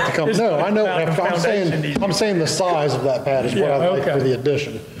 no, it would have to come, no, I know, it would have to- I'm saying the size of that pad is what Yeah, I'd like okay. for the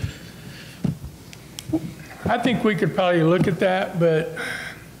addition. I think we could probably look at that, but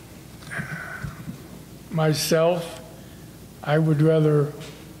myself, I would rather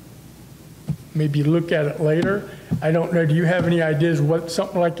maybe look at it later. I don't know, do you have any ideas what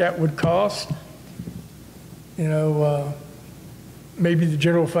something like that would cost? Maybe the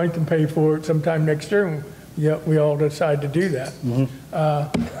general fund can pay for it sometime next year, and we all decide to do that.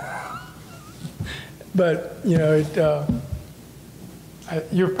 But,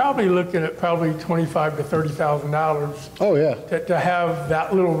 you're probably looking at probably $25,000 to $30,000 Oh, yeah. to have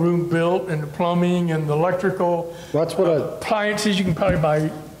that little room built, and the plumbing and the electrical. That's what Appliances, you can probably buy,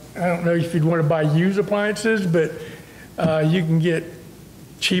 I don't know if you'd want to buy used appliances, but you can get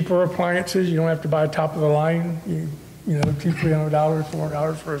cheaper appliances. You don't have to buy top of the line, $200, $300,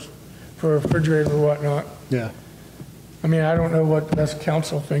 $400 for a refrigerator or whatnot. Yeah. I mean, I don't know what the best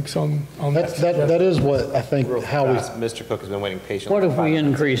council thinks on that. That is what I think, Real how we, fast, Mr. Cook has been waiting patiently. What if for we 5 minutes.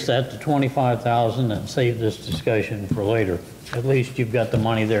 increase that to 25,000 and save this discussion for later? At least you've got the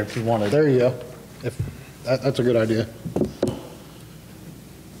money there if you want to. there you go. That's a good idea.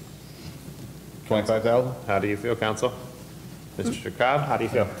 25,000? How do you feel, council? Mr. Cobb, how do you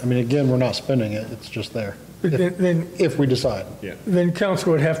feel? I mean, again, we're not spending it, it's just there, But if we decide. then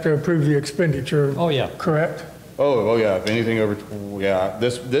council would have to approve the expenditure. Oh, yeah. Correct? Oh, yeah, if anything over, yeah,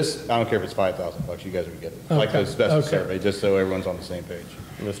 this, I don't care if it's $5,000, you guys would get it. Like the Okay, asbestos okay. survey, just so everyone's on the same page.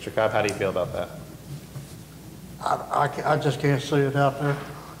 Mr. Cobb, how do you feel about that? I just can't see it out there.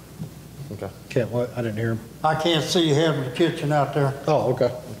 Okay. Can't what? I didn't hear him. I can't see you having a kitchen out there. Oh,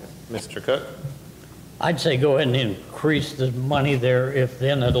 okay. Mr. Cook? I'd say go ahead and increase the money there if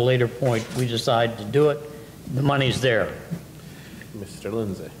then at a later point we decide to do it, the money's there. Mr.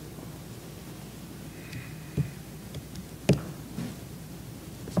 Lindsay?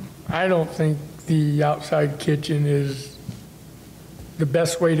 I don't think the outside kitchen is the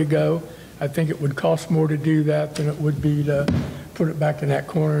best way to go. I think it would cost more to do that than it would be to put it back in that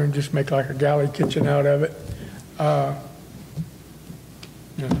corner and just make like a galley kitchen out of it. I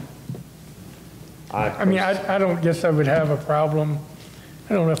mean, I don't guess I would have a problem.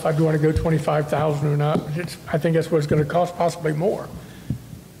 I don't know if I'd want to go 25,000 or not. But I think that's what it's going to cost, possibly more.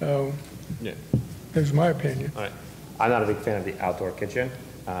 So Yeah. that's my opinion. All right. I'm not a big fan of the outdoor kitchen.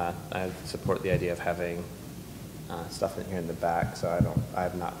 I support the idea of having stuff in here in the back, so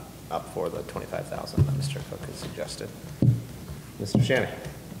I'm not up for the 25,000 that Mr. Cook has suggested. Mr. Shannon?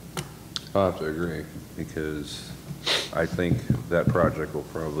 I'll have to agree, because I think that project will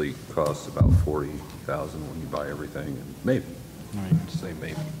probably cost about 40,000 when you buy everything, and maybe, say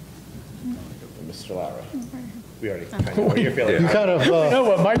maybe. Mr. Lowry? We already kind of know what you're feeling. You kind of, You know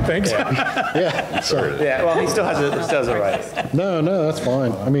what Mike thinks. yeah, so, Yeah, well, he still has a right. no, that's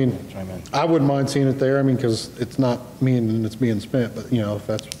fine. I mean, I wouldn't mind seeing it there, I mean, because it's not meaning it's being spent, but, if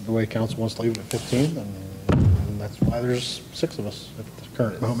that's the way council wants to leave it at 15, then that's why there's 6 of us at the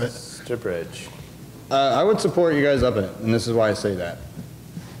current moment. Mr. Bridge? I would support you guys up in it, and this is why I say that.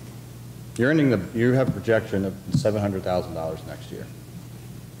 You have a projection of $700,000 next year.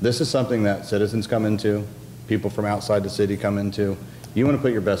 This is something that citizens come into, people from outside the city come into. You want to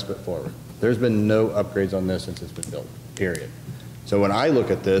put your best foot forward. There's been no upgrades on this since it's been built, period. So when I look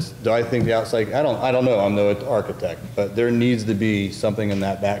at this, do I think the outside, I don't know, I'm no architect, but there needs to be something in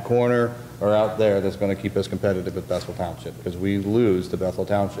that back corner or out there that's going to keep us competitive with Bethel Township, because we lose to Bethel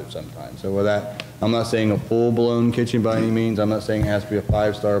Township sometimes. So with that, I'm not saying a full-blown kitchen by any means, I'm not saying it has to be a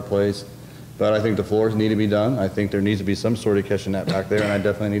 5-star place, but I think the floors need to be done. I think there needs to be some sort of kitchenette back there, and I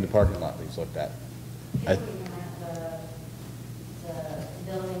definitely need the parking lot at least looked at. I think we can have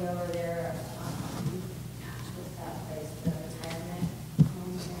the building over there, what's that place, the retirement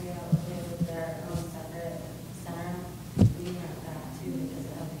home area over there with their own separate center. We can have that too because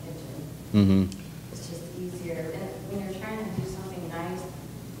of the kitchen. Mm-hmm. It's just easier. And when you're trying to do something nice,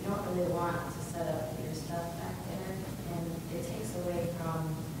 you don't really want to set up your stuff back there. And it takes away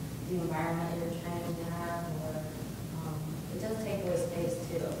from the environment you're trying to have, or it does take away space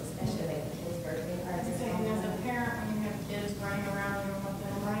too, especially like the kids' birthday parties. As a parent, when you have kids running around, you don't want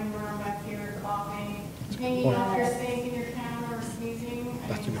them running around back here, coughing, hanging off your sink in your counter, or sneezing.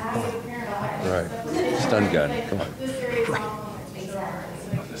 I mean, as a parent, I like Right. Stun gun, come on. This area is off limits to children,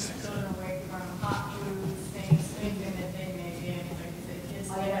 so you keep children away from hot food, things, anything that they may get. Like you said,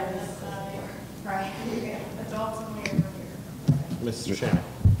 kids stay on this side, right? Adults only over here. Mr. Chairman.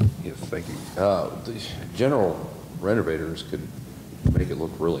 Yes, thank you. The general renovators could make it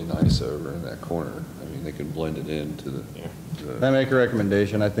look really nice over in that corner. I mean, they could blend it into the. Can I make a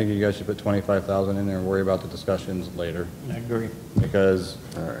recommendation? I think you guys should put 25,000 in there and worry about the discussions later, I agree. because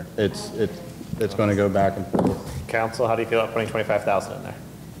All right. it's going to go back and forth. Council, how do you feel about putting 25,000 in there?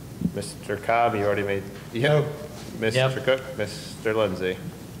 Mr. Cobb, you already made, Yep. Mr. Yep. Cook, Mr. Lindsay.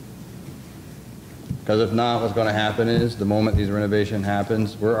 Because if not, what's going to happen is, the moment these renovation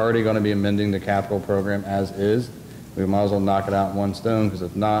happens, we're already going to be amending the capital program as is. We might as well knock it out in one stone, because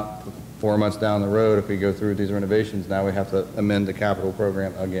if not, 4 months down the road, if we go through these renovations, now we have to amend the capital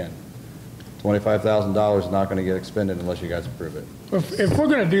program again. $25,000 is not going to get expended unless you guys approve it. If we're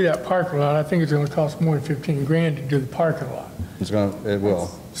going to do that parking lot, I think it's going to cost more than 15 grand to do the parking lot. It will.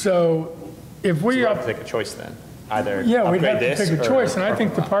 So if So we, you have to take a choice then. Either yeah, we'd upgrade have to this take a or choice, and I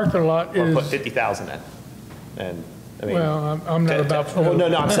think the parking lot Or put is, 50,000 in. And, I mean. well, I'm not about. Well, no,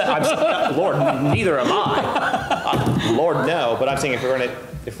 I'm saying, Lord, neither am I. Lord, no, but I'm saying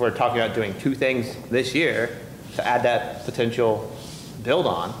if we're talking about doing two things this year, to add that potential build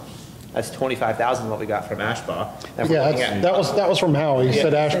on, that's 25,000 what we got from Ashbaugh. And we're Yeah, looking that's- at- that was from Howie. He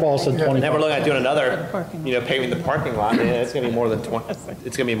said Ashball said And then 25. we're looking at doing another, Parking lot. paving the parking lot, and it's gonna be more than 20,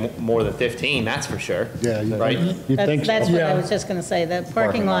 it's gonna be more than 15, that's for sure. Yeah, Right? You'd That's, think so. that's what I Yeah. was just going to say, the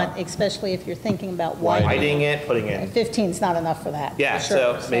parking lot, especially if you're thinking about widening. Widening it, putting in, 15's not enough for that. yeah, for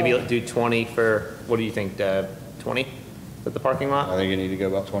sure. so maybe do 20 for, what do you think, Deb? 20 at the parking I lot? think you need to go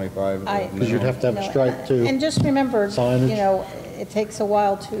about 25. Because you'd have to have a strike too. And just remember, Signage. you know, it takes a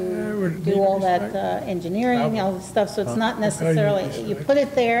while to would do need all to be that striped. engineering, all the stuff, so it's not necessarily, you put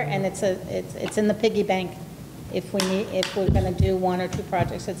it there and it's in the piggy bank. If we're going to do one or two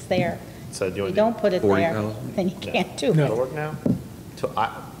projects, it's there. So do If you you want don't put it there, 40,000? then you can't do No. it. to work now?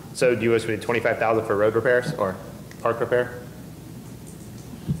 So do you wish we did 25,000 for road repairs or park repair?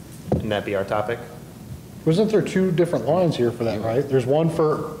 Wouldn't that be our topic? Wasn't there two different lines here for that, right? There's one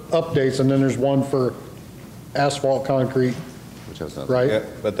for updates and then there's one for asphalt, concrete, Which has nothing. right? Yeah,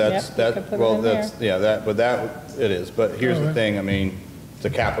 but that's, Yep, we could that, put it well, in that's, there. yeah, it is. But here's the thing, I mean, it's a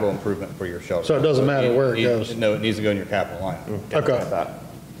capital improvement for your shelter. So it doesn't matter where it goes. No, it needs to go in your capital line. That's what I thought.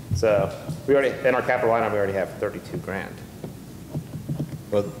 So we already, in our capital line, we already have 32 grand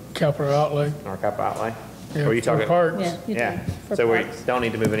But Capital outlay. in our capital outlay. Yeah, Were you for talking? parks. Yeah, you do, Yeah, for so we parks. don't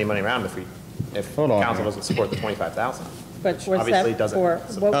need to move any money around if Hold on council here. doesn't support the 25,000. But was Obviously that doesn't. for,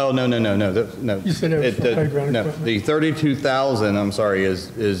 what- Oh, no, no. You said it was for playground No, equipment. the 32,000, I'm sorry,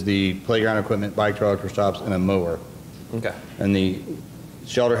 is the playground equipment, bike trailer shops, and a mower. Okay. And the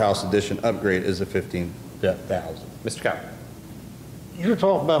shelter house addition upgrade is a 15,000. Mr. Cobb? You're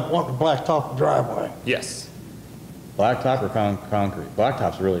talking about wanting to blacktop the driveway. Yes. Blacktop or concrete?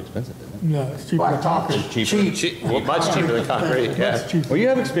 Blacktop's really expensive, isn't No, it's cheaper than Blacktop concrete. is cheap. Well, much cheaper than concrete, yeah. It's cheaper. Well, you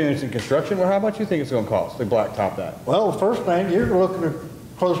have experience in construction, well, how much you think it's gonna cost to blacktop that? Well, the first thing, you're looking at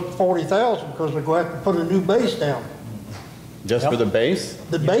close to 40,000 because they're going to have to put a new base down. Just for the base?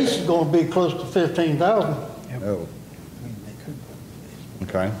 The base is going to be close to 15,000 Oh.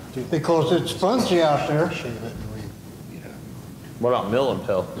 Okay. because it's spongy out there. What about mill and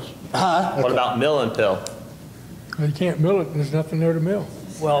pill? Huh? What about mill and pill? Well, you can't mill it, there's nothing there to mill.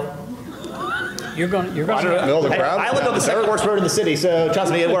 Well, you're going to. Mill the Hey, crowd? I live on the second worst road in the city, so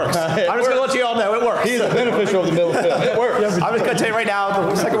trust me, it works. I'm just gonna let you all know, it works. He's a beneficial of the mill field. It works. I'm just gonna tell you right now,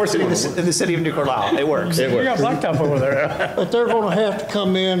 the second worst city in the city of New Carlisle, it works. You got blacktop over there. But they're going to have to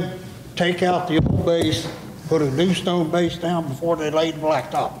come in, take out the old base, put a new stone base down before they laid the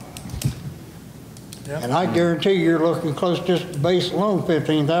blacktop. And I guarantee you're looking close, just the base alone,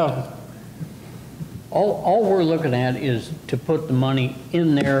 15,000. All we're looking at is to put the money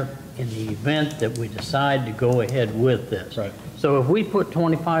in there in the event that we decide to go ahead with this. Right. So if we put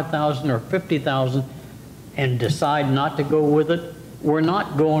 25,000 or 50,000 and decide not to go with it, we're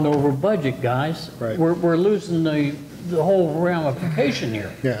not going over budget, guys. Right. We're losing the whole ramification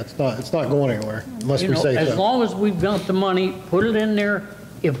here. Yeah, it's not going anywhere unless You we know, say as so. long as we've got the money, put it in there.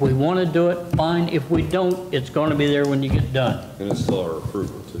 If we want to do it, fine. If we don't, it's going to be there when you get done. And it's still our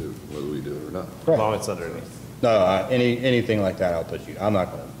approval too, whether we do it or not. As long as it's underneath. No, anything like that, I'll put you, I'm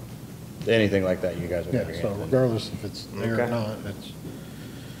not gonna, anything like that, you guys will have Yeah, your so hands in. regardless if it's there or Okay. not, it's,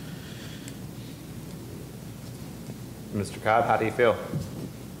 Mr. Cobb, how do you feel?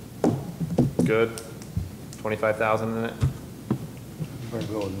 Good? 25,000 in it? Better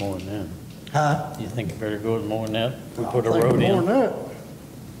go with more than that. Huh? You think it better go with more than that? We put a I think road more in. than that.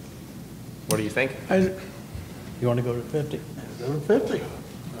 What do you think? You want to go to 50? Go to 50.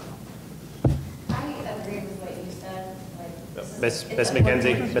 I agree with what you said, like. this is- Miss it's Miss a-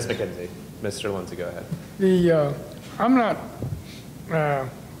 McKenzie, Miss McKenzie. Mr. Lindsay, go ahead. I'm not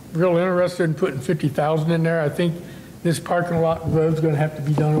real interested in putting 50,000 in there. I think this parking lot and road's going to have to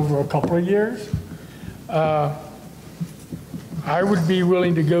be done over a couple of years. I would be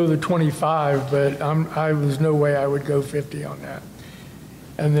willing to go the 25, but there's no way I would go 50 on that.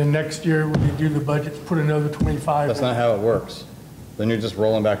 And then next year, when you do the budget, put another 25. That's not how it works. Then you're just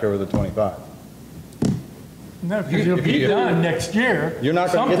rolling back over the 25. No, because it'll be done next year. You're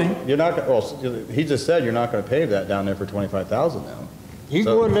not gonna Something. get, you're not, well, he just said you're not gonna pave that down there for 25,000 now. You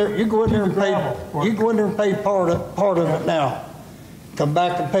So- go in there, you go in there and pay, Gravel. you go in there and pay part of it now. Come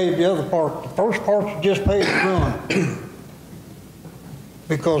back and pay the other part. The first part you just paid is ruined.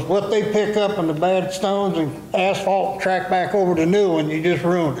 Because what they pick up in the bad stones and asphalt, track back over the new one, you just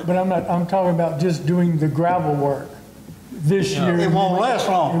ruined it. But I'm talking about just doing the gravel work this year. It won't last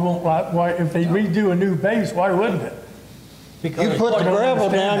long. It won't, why, if they redo a new base, why wouldn't it? You put the gravel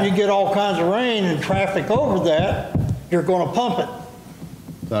down, you get all kinds of rain and traffic over that, you're gonna pump it.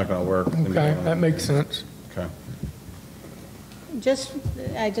 It's not gonna work. Okay, that makes sense. Okay.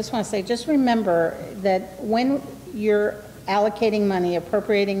 I just want to say, just remember that when you're allocating money,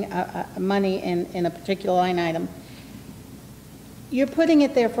 appropriating money in a particular line item, you're putting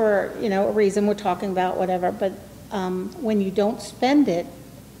it there for, a reason, we're talking about whatever, but when you don't spend it,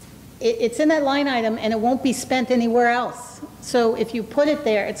 it's in that line item and it won't be spent anywhere else. So if you put it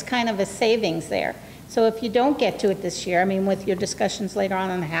there, it's kind of a savings there. So if you don't get to it this year, with your discussions later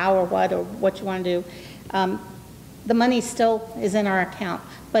on how or what you want to do, the money still is in our account,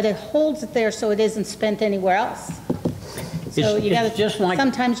 but it holds it there so it isn't spent anywhere else. So you It's just gotta, like-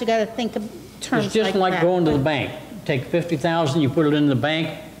 sometimes you gotta think of terms It's like just like that. going to the bank. Take 50,000, you put it in the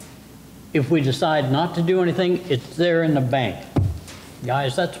bank. If we decide not to do anything, it's there in the bank.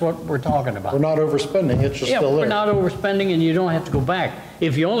 Guys, that's what we're talking about. we're not overspending, it's just Yeah, still we're there. not overspending and you don't have to go back.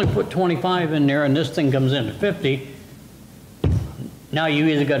 If you only put 25 in there and this thing comes in at 50, now you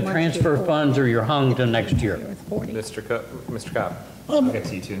either got to transfer funds or you're hung till next year. Mr. Cobb. I'll get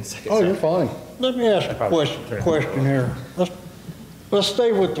to you too in a second. Oh, sorry. you're fine. Let me ask a question here. Let's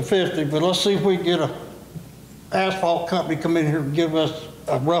stay with the 50, but let's see if we can get a asphalt company come in here and give us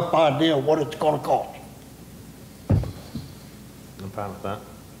a rough idea of what it's gonna cost. I'm fine with that.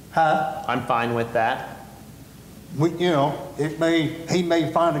 Huh? I'm fine with that. He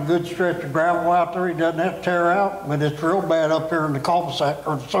may find a good stretch of gravel out there he doesn't have to tear out, but it's real bad up here in the cul-de-sac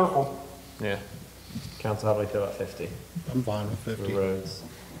or the circle. Yeah. Council, how do we feel about 50 I'm fine with for 50. roads?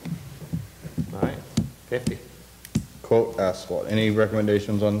 All right, 50. Quote asphalt. Any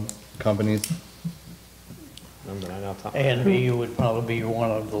recommendations on companies? None that I know off the top. A&B would probably be one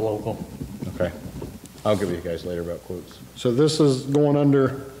of the local. Okay. I'll give you guys later about quotes. So this is going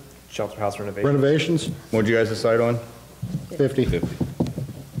under Shelter house renovation. renovations, What'd you guys decide on? 50.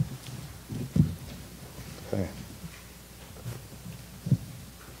 Okay.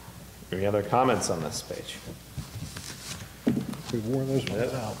 Any other comments on this page? We wore those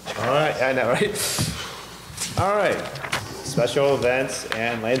ones out. All right, I know, right? All right, special events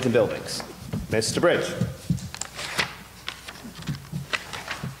and lands and buildings. Mr. Bridge.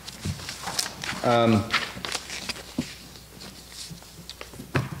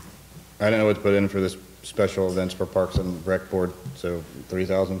 I don't know what to put in for this special events for Parks and Rec Board, so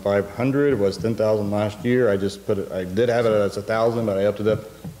 3,500 was 10,000 last year. I just put it, I did have it as 1,000, but I upped it up.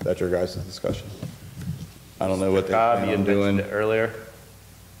 That's your guys' discussion. I don't know what they Cobb, plan you on had mentioned doing. it earlier.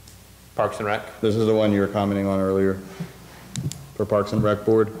 Parks and Rec. This is the one you were commenting on earlier for Parks and Rec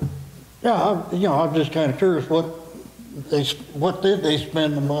Board. Yeah, I'm just kind of curious, what did they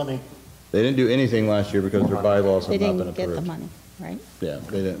spend the money? They didn't do anything last year because their bylaws They have not been didn't get the approved. money, right? Yeah,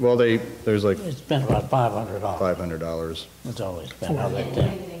 they didn't. Well, there's like It's been about $500. $500. That's all they spent We out can't there. do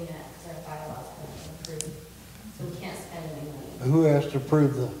anything that our bylaws haven't approved, so we can't spend any money. Who has to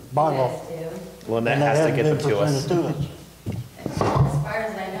approve the You bylaw? guys do. Lynette And they has to haven't get them been to us. presented to us. As far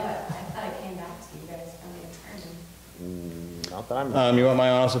as I know, I thought it came back to you guys from the attorney. Not that I'm. You want my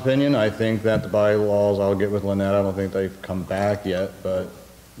honest opinion? I think that the bylaws, I'll get with Lynette, I don't think they've come back yet, but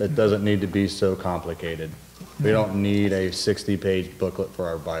it doesn't need to be so complicated. We don't need a 60-page booklet for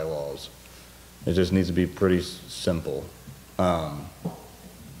our bylaws. It just needs to be pretty simple. I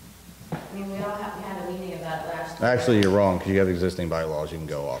mean, we had a meeting about it last year. Actually, you're wrong, because you have existing bylaws you can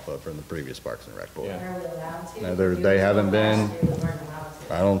go off of from the previous Parks and Rec Board. Yeah. Are we allowed to? No, We were they haven't told last been. year we weren't allowed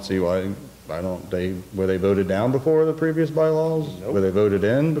to. I don't see why, were they voted down before the previous bylaws? Nope. Were they voted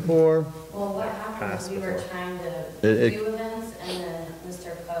in before? Well, what happened was we were Passed trying to It- do events, and then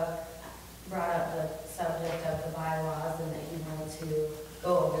Mr. Cook brought up the subject of the bylaws and that he wanted to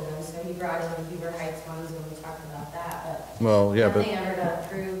go over them. So he brought in the Huber Heights ones when we talked about that, Well, yeah, but but nothing ever got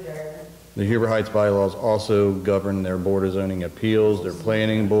approved or, the Huber Heights bylaws also govern their Board of Zoning Appeals, their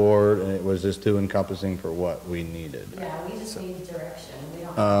planning board, and it was just too encompassing for what we needed. yeah, we just need direction. We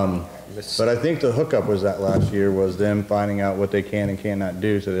don't have any direction. But I think the hookup was that last year was them finding out what they can and cannot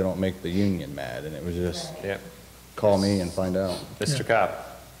do so they don't make the union mad, and it was just, Yep. call me and find out. Mr. Cobb,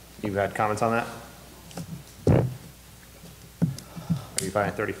 you've had comments on that? Are you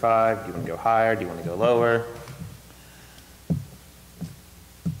buying 35? Do you want to go higher? Do you want to go lower?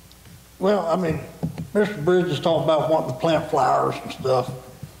 Well, I mean, Mr. Bridges talked about wanting to plant flowers and stuff.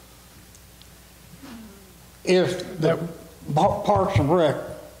 If the Parks and Rec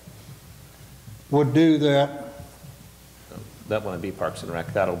would do that, That wouldn't be Parks and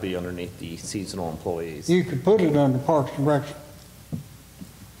Rec. That'll be underneath the seasonal employees. you could put it under Parks and Rec.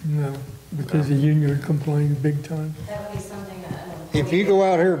 No, because the union complained big time. That would be something that an If you employee- go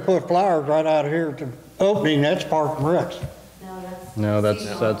out here and put flowers right out of here at the opening, that's Parks and Rec. No, that's.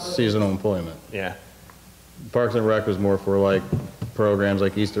 No, that's seasonal employment. Yeah. Parks and Rec was more for like programs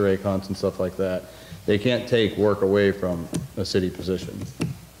like Easter egg hunts and stuff like that. They can't take work away from a city position.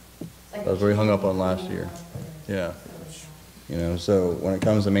 That's what we hung up on last year. Yeah. You know, so when it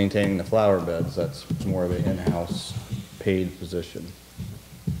comes to maintaining the flower beds, that's more of an in-house paid position.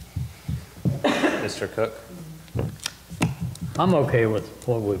 Mr. Cook, I'm okay with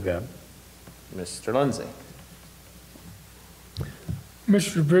what we've got. Mr. Lindsay.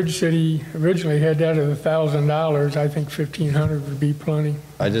 Mr. Bridge said he originally had that at $1,000. I think 1,500 would be plenty.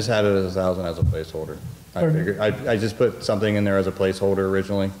 I just had it as 1,000 as a placeholder. I Okay. figured, I just put something in there as a placeholder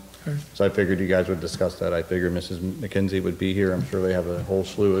originally. Okay. So I figured you guys would discuss that. I figured Mrs. McKenzie would be here. I'm sure they have a whole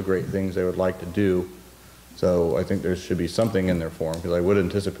slew of great things they would like to do. So I think there should be something in there for them, because I would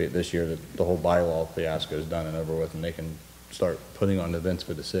anticipate this year that the whole bylaw fiasco is done and over with, and they can start putting on events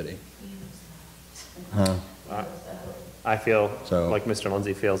for the city. Huh? I feel So- like Mr.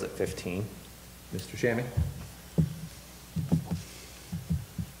 Lindsay feels at 15. Mr. Shammy?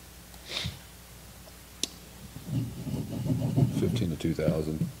 $15,000 to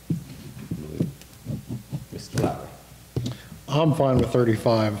 $2,000. Mr. Lowry? I'm fine with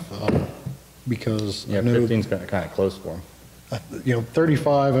 35, because I Yeah, know, 15's kind of close for them.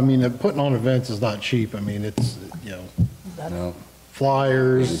 35, I mean, putting on events is not cheap. I mean, it's, No.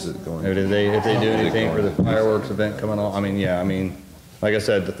 flyers. Is it going? If they do anything for the fireworks event coming on, I mean, yeah, I mean, like I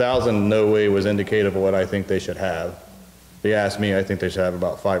said, the 1,000 no way was indicative of what I think they should have. If you ask me, I think they should have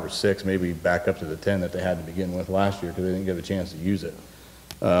about 5 or 6, maybe back up to the 10 that they had to begin with last year, because they didn't get a chance to use it.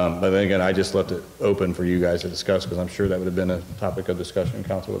 But then again, I just left it open for you guys to discuss, because I'm sure that would have been a topic of discussion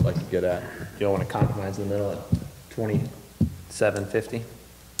council would like to get at. You all want to compromise in the middle at 2750?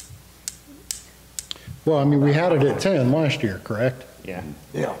 Well, I mean, we had it at 10 last year, correct? Yeah.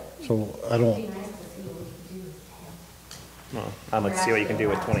 Yeah. So I It'd don't, be nice to see what we could do with Well, I'd like to see what you can do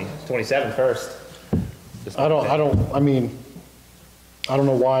with 27 first. Just I don't, I mean, I don't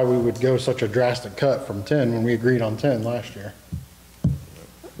know why we would go such a drastic cut from 10 when we agreed on 10 last year.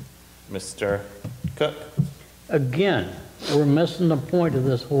 Mr. Cook? Again, we're missing the point of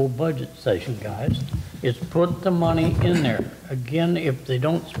this whole budget session, guys. It's put the money in there. Again, if they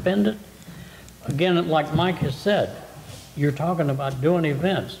don't spend it, again, like Mike has said, you're talking about doing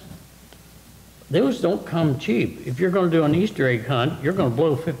events. Those don't come cheap. If you're gonna do an Easter egg hunt, you're gonna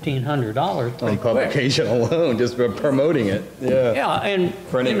blow $1,500 On pretty quick. publication alone, just for promoting it, yeah. Yeah, and,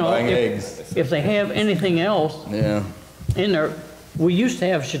 Printing, you know, buying eggs. if they have anything else Yeah. in there, we used to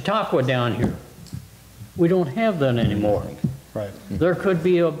have Chautauqua down here. We don't have that anymore. Right. There could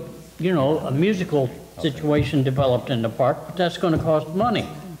be a you know, a musical situation developed in the park, but that's gonna cost money.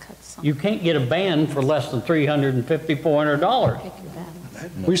 You can't get a band for less than $350, $400.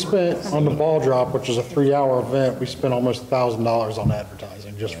 We spent, on the ball drop, which is a 3-hour event, we spent almost $1,000 on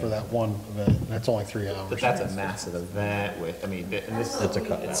advertising just for that one event. And that's only 3 hours. But that's a massive event with, I mean, and this is a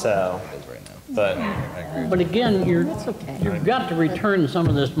cut. So, but But again, you've got to return some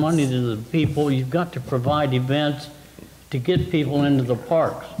of this money to the people. You've got to provide events to get people into the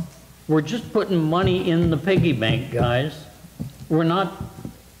parks. We're just putting money in the piggy bank, guys. We're not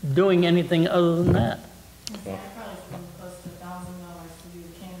doing anything other than that. Yeah, I probably spend close to $1,000 to do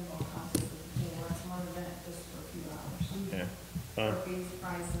the cannonball contest with the team. That's one event just for a few hours. yeah. Trophies,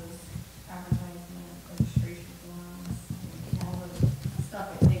 prizes, advertisement, registration forms, all the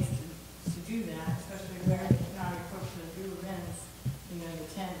stuff it takes to do that, especially where now you're supposed to do events, you know, the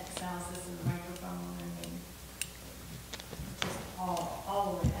tent, sound system, the microphone, I mean, just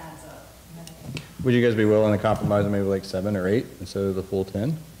all of it adds up. Would you guys be willing to compromise on maybe like 7 or 8 instead of the full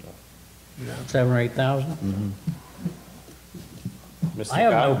 10? 7,000 or 8,000? Mr. I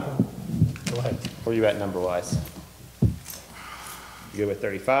have Cobb, no, go ahead. where you at number wise? You good with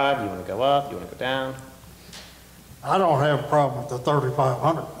 35? You want to go up? You want to go down? I don't have a problem with the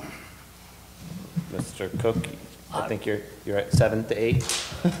 3,500. Mr. Cook, I think you're at 7 to 8.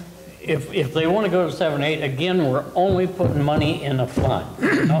 If they want to go to 7, 8, again, we're only putting money in a fund.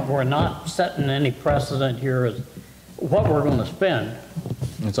 We're not setting any precedent here as what we're going to spend.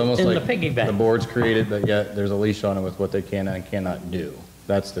 It's almost In the like piggy bank. the board's created, but yet there's a leash on it with what they can and cannot do.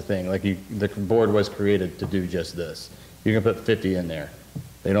 That's the thing. Like the board was created to do just this. You can put 50 in there.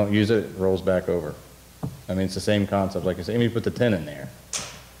 They don't use it, it rolls back over. I mean, it's the same concept. Like I say, even if you put the 10 in there,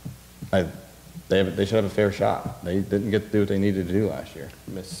 they should have a fair shot. They didn't get to do what they needed to do last year.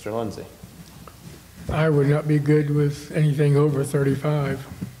 Mr. Lindsay. I would not be good with anything over 35.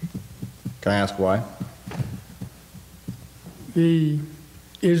 Can I ask why?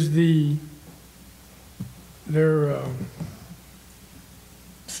 Is their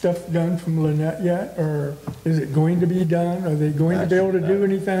stuff done from Lynette yet, or is it going to be done? Are they going to be able to do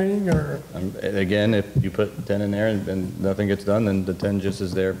anything, or? Again, if you put 10 in there and nothing gets done, then the 10 just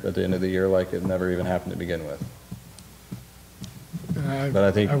is there at the end of the year like it never even happened to begin with. But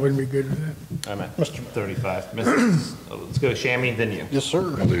I think- I wouldn't be good with that. I'm at 35. Let's go Shammy, then you. Yes,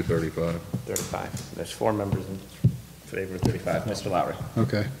 sir. I'll do 35. 35. There's 4 members in favor of 35. Mr. Lowry.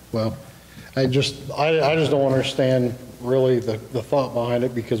 Okay, well, I just don't understand really the thought behind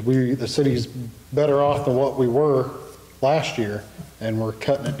it, because the city's better off than what we were last year, and we're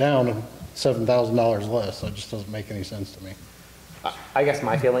cutting it down to $7,000 less. That just doesn't make any sense to me. I guess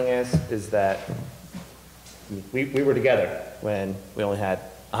my feeling is that we were together when we only had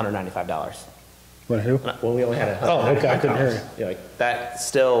 $195. When who? When we only had Oh, okay, I couldn't hear you. Yeah, like, that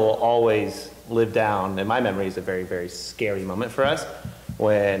still always lived down, in my memory, is a very, very scary moment for us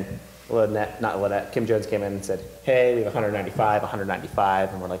when Kim Jones came in and said, hey, we have 195,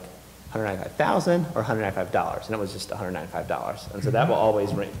 and we're like, 195,000 or $195? And it was just $195. And so that will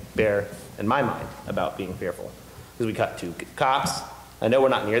always bear in my mind about being fearful, because we cut 2 cops. I know we're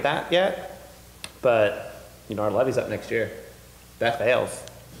not near that yet, but, you know, our levy's up next year. That fails.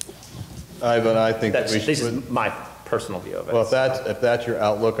 But I think that That's, we this should. is my personal view of it. Well, if that's your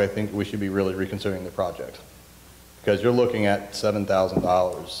outlook, I think we should be really reconsidering the project. Because you're looking at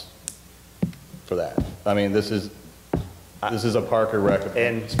 $7,000 for that. I mean, this is a Parker rec.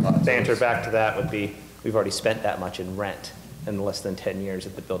 And to answer back to that would be, we've already spent that much in rent in less than 10 years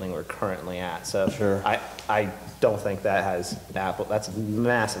at the building we're currently at. So Sure. I don't think that has that's a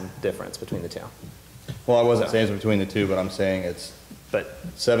massive difference between the two. Well, I wasn't saying it's between the two, but I'm saying it's But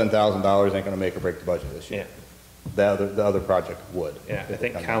 $7,000 ain't gonna make or break the budget this year. yeah, The other project would. yeah, I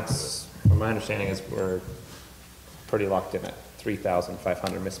think counts, from my understanding, is we're pretty locked in at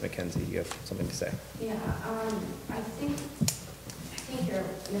 3,500. Miss McKenzie, you have something to say? Yeah, I think you're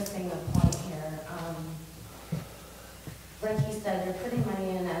missing the point here. Like you said, you're putting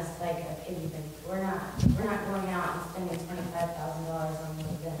money in as like a piggy bank. We're not going out and spending $25,000 on the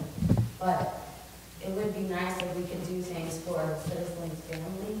event. But it would be nice if we could do things for citizens'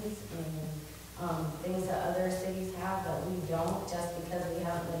 families and things that other cities have that we don't, just because we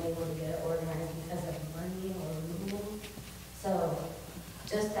haven't been able to get it organized because of money or rules. So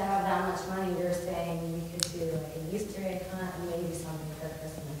just to have that much money, you're saying we could do like an Easter egg hunt and maybe something for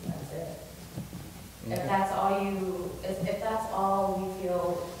Christmas, that's it. If that's all we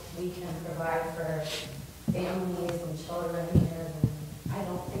feel we can provide for families and children here, then I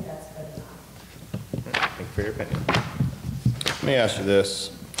don't think that's good enough. Thank you for your opinion. Let me ask you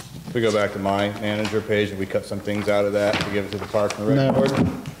this. If we go back to my manager page and we cut some things out of that to give it to the Park and Rec No. Board?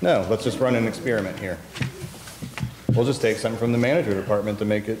 No, let's just run an experiment here. We'll just take something from the manager department to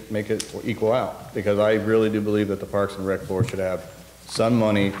make it equal out, because I really do believe that the Parks and Rec Board should have some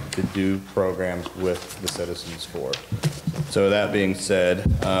money to do programs with the citizens for. So that being said,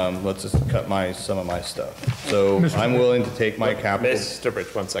 let's just cut some of my stuff. So I'm willing to take my capital. Mr.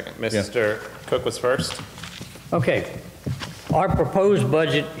 Bridge, 1 second. Mr. Cook was first. Okay, our proposed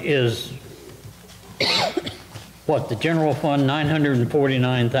budget is, what, the general fund,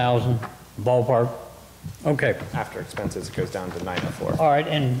 949,000 ballpark? Okay, After expenses, it goes down to 904. all right,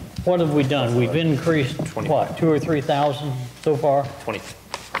 and what have we done? We've increased, what, 2,000 or 3,000 so far? 20,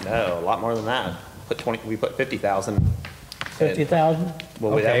 no, a lot more than that. We put 50,000. 50,000?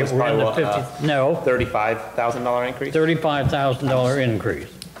 Well, that Okay, was we're in the probably, 50, no, $35,000 increase $35,000 increase.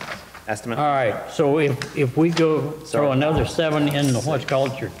 estimate. All right, so if we go throw another 7 in the what's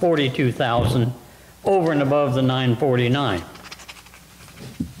called your 42,000 over and above the 949.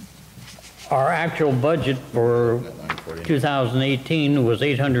 Our actual budget for 2018 was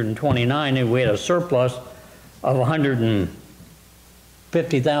 829, and we had a surplus of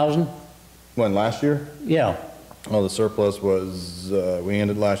 150,000. When, last year? Yeah, Well, the surplus was, we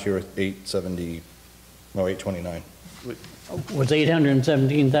ended last year with 829. was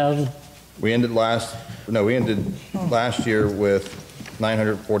 817,000. We ended last year with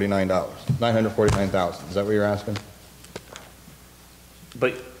 $949,000. Is that what you're asking?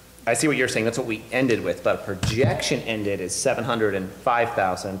 But I see what you're saying, that's what we ended with, but projection ended is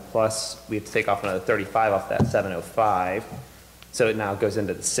 705,000, plus we have to take off another 35 off that 705, so it now goes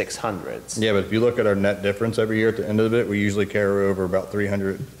into the 600s. Yeah, but if you look at our net difference every year at the end of it, we usually carry over about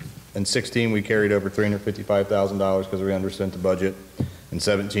 316, we carried over $355,000 because we underspent the budget. In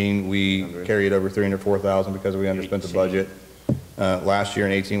 17, we carried over $304,000 because we underspent the budget. Last year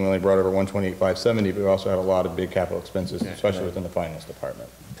in 18, we only brought over $128,570, but we also had a lot of big capital expenses, especially within the finance department.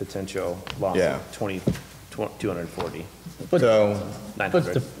 Potential loss Yeah. of 240, So, But the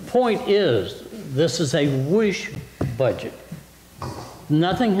 900. point is, this is a wish budget.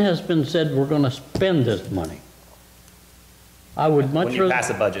 Nothing has been said we're going to spend this money. I would much When you rather, pass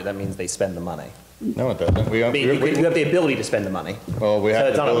a budget, that means they spend the money. no, it doesn't. I mean, you have the ability to spend the money. Well, we So have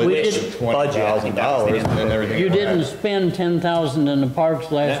it's the on a ability wish to budget, I think that was the $20,000 and then everything. you will didn't happen. spend 10,000 in the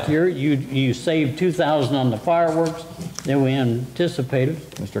parks last Yeah. year. You saved 2,000 on the fireworks than we anticipated.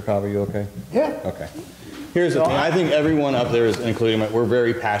 Mr. Cobb, are you okay? Yeah. Okay. Here's the thing, I think everyone up there is, including, we're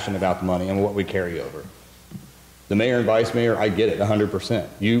very passionate about the money and what we carry over. The mayor and vice mayor, I get it, 100%.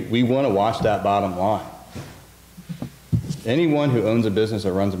 We want to watch that bottom line. Anyone who owns a business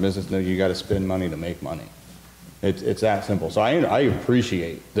or runs a business knows you got to spend money to make money. It's that simple. So I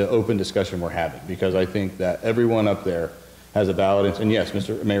appreciate the open discussion we're having, because I think that everyone up there has a valid, and yes,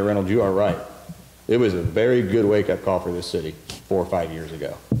 Mr. Mayor Reynolds, you are right. It was a very good wake-up call for this city 4 or 5 years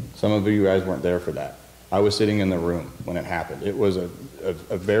ago. Some of you guys weren't there for that. I was sitting in the room when it happened. It was a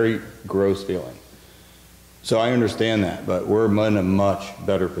very gross feeling. So I understand that, but we're in a much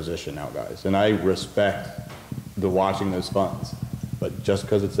better position now, guys. And I respect the watching those funds. But just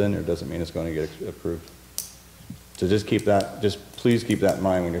because it's in there doesn't mean it's going to get approved. So just please keep that in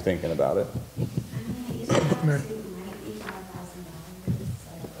mind when you're thinking about it.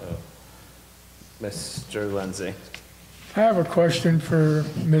 Mr. Lindsay. I have a question for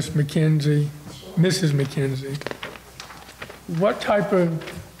Ms. McKenzie, Mrs. McKenzie. What type of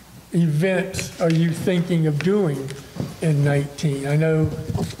events are you thinking of doing in 19? I know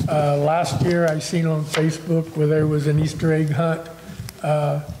last year I seen on Facebook where there was an Easter egg hunt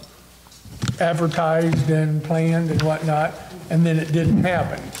advertised and planned and whatnot, and then it didn't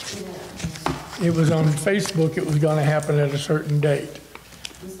happen. It was on Facebook, it was going to happen at a certain date.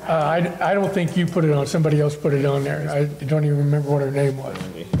 I don't think you put it on, somebody else put it on there. I don't even remember what her name was.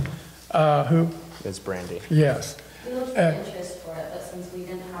 Who? Ms. Brandy. Yes. We looked at interest for it, but since we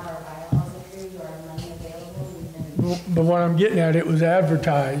didn't have our bylaws approved or our money available, we didn't. But what I'm getting at, it was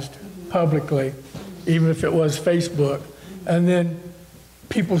advertised publicly, even if it was Facebook. And then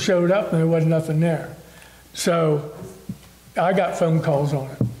people showed up and there wasn't nothing there. So I got phone calls on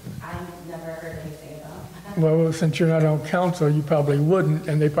it. I've never heard anything about that. Well, since you're not on council, you probably wouldn't,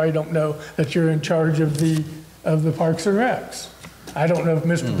 and they probably don't know that you're in charge of the Parks and Recs. I don't know if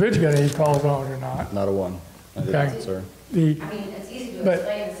Mr. Bridge got any calls on it or not. Not a one. I did Okay. not, sir. I mean, it's easy to But-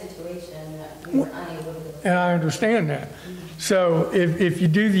 explain the situation that we were unable to. And I understand that. So if you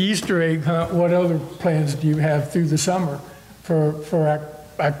do the Easter egg hunt, what other plans do you have through the summer for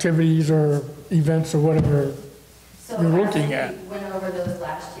activities or events or whatever So you're I looking think at? we went over those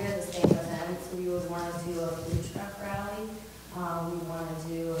last year, the same events. We would want to do a food truck rally. We want to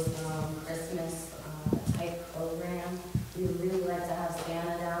do some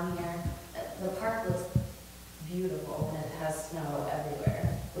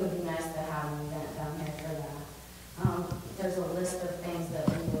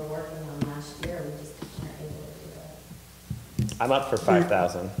I'm up for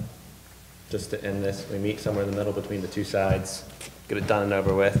 5,000. Just to end this, we meet somewhere in the middle between the two sides, get it done and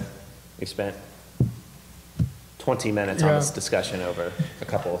over with. We spent 20 minutes on Yeah. this discussion over a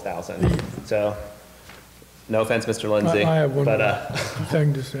couple of thousand. So, no offense, Mr. Lindsay, I have one but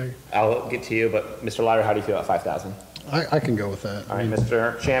thing to say. I'll get to you. But Mr. Lyra, how do you feel about 5,000? I can go with that. All right,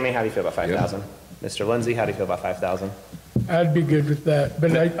 Mr. Shammy, how do you feel about 5,000? Mr. Lindsay, how do you feel about 5,000? I'd be good with that,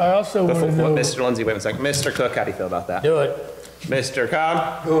 but I also want to know. Mr. Lindsay, wait a second. Mr. Cook, how do you feel about that? Do it. Mr.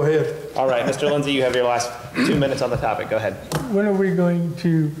 Cobb? Go ahead. All right, Mr. Lindsay, you have your last 2 minutes on the topic. Go ahead. When are we going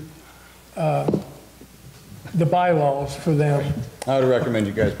to, the bylaws for them I would recommend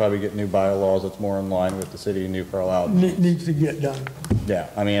you guys probably get new bylaws that's more in line with the city of New Carlisle. needs to get done? Yeah,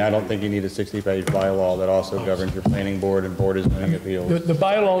 I mean, I don't think you need a 60-page bylaw that also governs your planning board and board of zoning appeals. The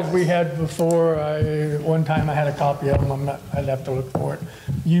bylaws we had before, one time I had a copy of them, I'd have to look for it.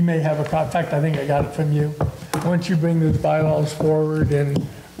 You may have a copy, in fact, I think I got it from you. Once you bring those bylaws forward, and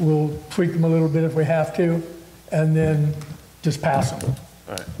we'll tweak them a little bit if we have to, and then just pass them.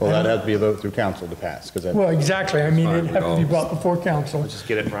 Well, that'd have to be a vote through council to pass, because that, Well, exactly, I mean, it'd have to be brought before council, Just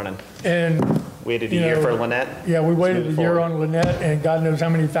get it running. and, Waited a You year know, for Lynette. yeah, we waited a move it year forward. on Lynette, and God knows how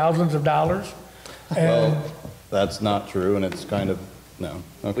many thousands of dollars. And well, that's not true, and it's kind of, no.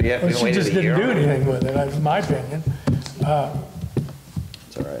 Okay, We have, we she waited just a year. didn't do on it. anything with it, that's my opinion.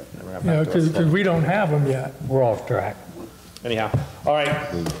 it's all right. Never got You know, back to us. because we don't have them yet. We're off track. Anyhow, all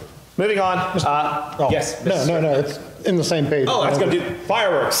right, moving on. Yes. No, it's in the same page. Oh, I was gonna do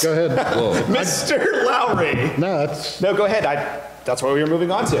fireworks. Go ahead. Mr. Lowry. No, No, go ahead. That's what we were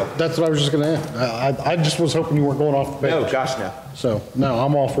moving on to. that's what I was just gonna add. I just was hoping you weren't going off the No, page. gosh, no. So, no,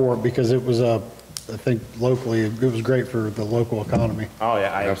 I'm all for it because it was, I think locally, it was great for the local economy. Oh,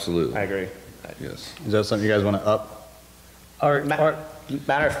 yeah, Absolutely. I agree. Yes. Is that something you guys want to up?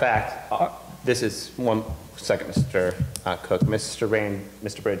 Matter of fact, this is one second, Mr. Cook,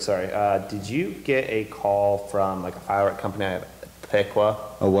 Mr. Bridge, sorry. Did you get a call from like a firework company out of Piqua?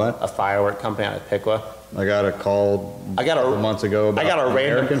 A what? A firework company out of Piqua? I got a call I got a- a couple months ago about I got a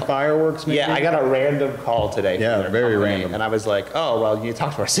random American call. fireworks, maybe? Yeah, I got a random call today. from Yeah, their very company, random. And I was like, oh, well, you need to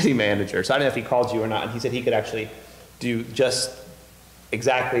talk to our city manager. So I don't know if he called you or not. And he said he could actually do just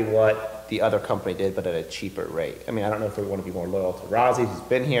exactly what the other company did, but at a cheaper rate. I mean, I don't know if we want to be more loyal to Rozzy, who's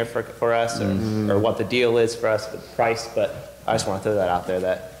been here for us, or what the deal is for us with the price, but I just want to throw that out there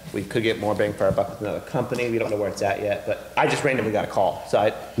that we could get more bang for our buck with another company. We don't know where it's at yet, but I just randomly got a call. So I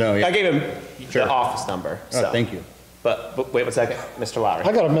gave him Sure. the office number. Oh, So. thank you. But wait one second, Mr. Lowry.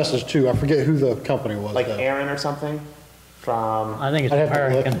 I got a message too. I forget who the company was. Like though. Aaron or something from I think it's I'd have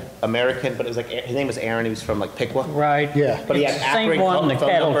to look. American. American, but it was like, his name was Aaron, he was from like Piqua. Right. Yeah. But he It's had the same Akron one the phone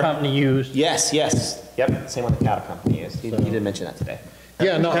cattle number. company used. Yes, yep, same one the cattle company is. He did mention that today.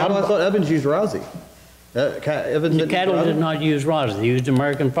 Yeah, no, I thought Evans used Rozzy. Evans The didn't cattle use did Rozzy? not use rosin, they used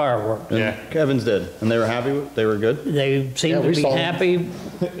American fireworks. Yeah. Evans did, and they were happy, they were good? They Yeah, seemed to we be saw 'em. happy.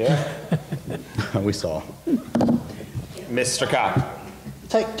 We saw. Mr. Cobb.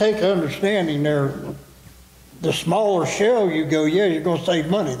 Take understanding there, the smaller shell you go, yeah, you're gonna save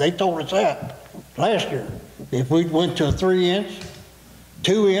money. They told us that last year. If we went to a 3-inch,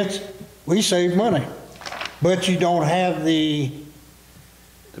 2-inch, we save money. But you don't have the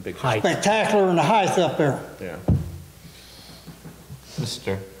The big Height. spectacular and the height up there. Yeah.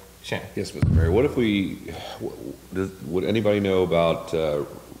 Mr. Shan. Yes, Mr. Mayor, what if would anybody know about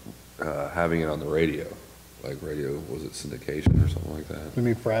having it on the radio? Like radio, was it syndication or something like that? You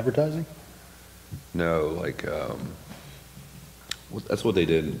mean for advertising? No, like, that's what they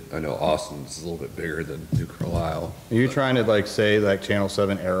did. I know Austin's a little bit bigger than New Carlisle. Are you trying to like say like Channel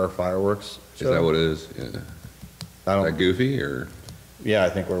 7 era fireworks? Is that what it is? Yeah. I Is don't, that goofy or? yeah, I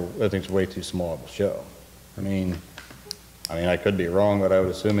think it's way too small of a show. I mean, I could be wrong, but I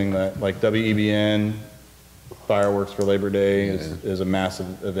was assuming that like WEBN fireworks for Labor Day is a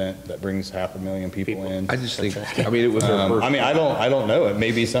massive event that brings 500,000 people in. I just think, I mean, it was their first. I don't know. It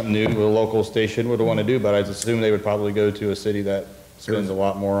may be something new a local station would want to do, but I assume they would probably go to a city that spends a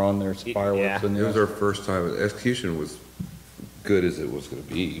lot more on their Yeah. fireworks than It was the our first time. Execution was good as it was going to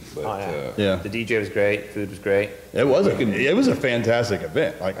be, but, Oh, yeah. Yeah. The DJ was great, food was great. It was a fantastic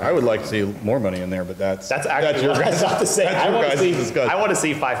event. Like, I would like to see more money in there, but that's Actually your what I was guys' about to say. that's I your want to guys' see, discussion. I want to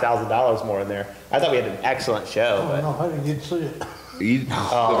see $5,000 more in there. I thought we had an excellent show, but. I didn't get to see it.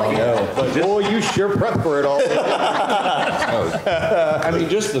 Boy, you sure prepped for it all. I mean,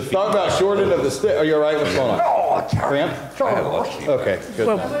 just the. Talk about short end of the stick. Are you all right? What's going on? Cramp? I had a lot of feedback. Okay, good.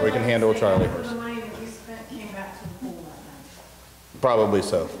 enough. We can handle Charlie The first. money that we spent came back to the pool that night. Probably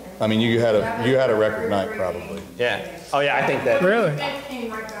so. I mean, you had a record night, probably. Yeah. Oh, yeah, I think that, Really? It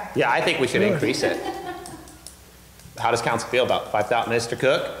came right back. yeah, I think we should increase it. how does council feel about 5,000? Mr.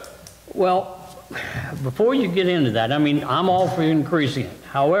 Cook? Well, before you get into that, I mean, I'm all for increasing it.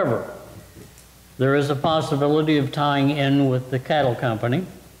 However, there is a possibility of tying in with the cattle company,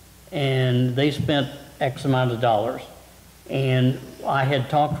 and they spent X amount of dollars. And I had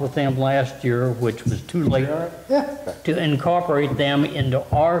talked with them last year, which was too late to incorporate them into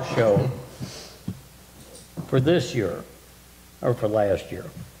our show for this year, or for last year.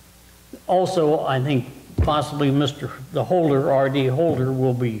 Also, I think possibly the Holder, R.D. Holder,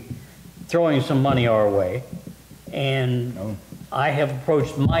 will be throwing some money our way. And I have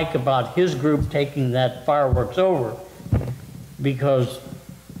approached Mike about his group taking that fireworks over, because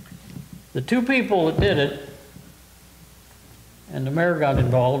the two people that did it, and the mayor got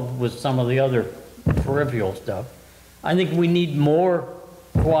involved with some of the other peripheral stuff, I think we need more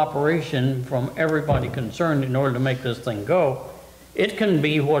cooperation from everybody concerned in order to make this thing go. It can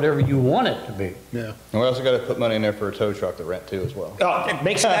be whatever you want it to be. Yeah. And we also got to put money in there for a tow truck to rent too as well. Oh,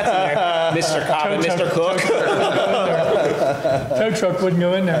 make sure that's in there, Mr. Cobb and Mr. Cook. Tow truck wouldn't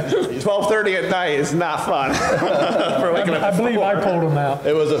go in there. 12:30 at night is not fun. For waking up I at believe 4. I pulled them out.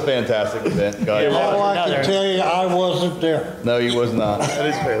 It was a fantastic event, guys. All I can tell you, I wasn't there. No, you was not. That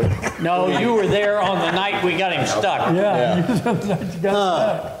is fair. No, you were there on the night we got him stuck. Yeah. You got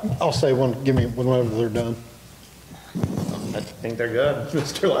stuck. I'll say give me whenever they're done. I think they're good,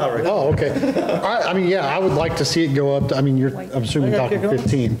 Mr. Lowry. Oh, okay. I mean, yeah, I would like to see it go up to, I mean, I'm assuming you're talking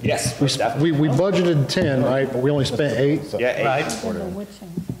 15. Yes, We definitely. budgeted 10, right, but we only spent 8. Yeah, 8. Right.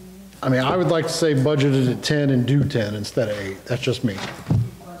 I mean, I would like to say budgeted at 10 and do 10 instead of 8. That's just me.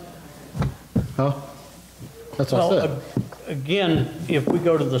 Huh? That's what I Well, said. again, if we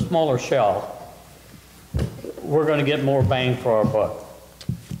go to the smaller shell, we're going to get more bang for our buck.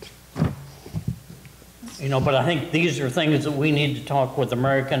 You know, but I think these are things that we need to talk with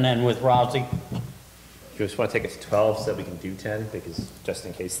American and with Rousey. You just want to take it to 12 so that we can do 10, because just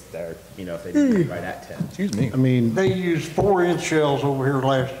in case they're, if they didn't get right at 10. Excuse me. I mean, They used 4-inch shells over here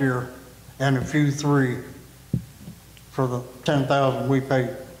last year and a few 3 for the 10,000 we paid.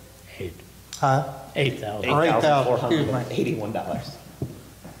 Eight. Huh? 8,000. Or 8,000, excuse me. $81.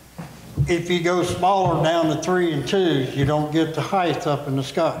 If you go smaller down to 3 and 2s, you don't get the height up in the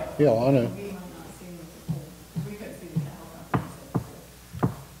sky. yeah, I know. We might not see them before. We couldn't see the cattle companies.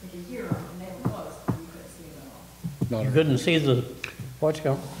 We could hear them, and they were close, but we couldn't see them at all. Not You couldn't see the, what's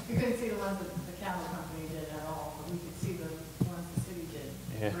going? We couldn't see the ones that the cattle company did at all, but we could see the ones the city did.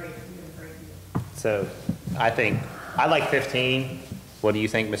 Yeah. Great, we did a great view. So I like 15. What do you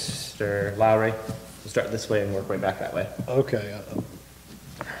think, Mr. Lowry? We'll start this way and work way back that way. Okay.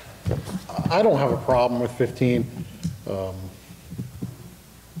 I don't have a problem with 15.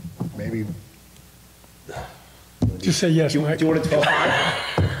 Maybe, Just say yes, Mike. Do you want it to be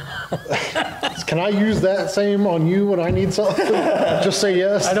 5? can I use that same on you when I need something? Just say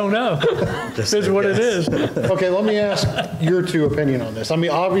yes? I don't know. Depends what it is. Okay, let me ask your two opinion on this. I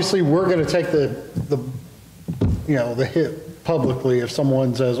mean, obviously, we're gonna take the hit publicly if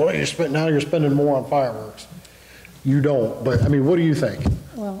someone says, oh, now you're spending more on fireworks. You don't, but I mean, what do you think?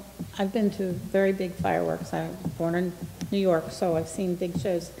 Well, I've been to very big fireworks. I was born in New York, so I've seen big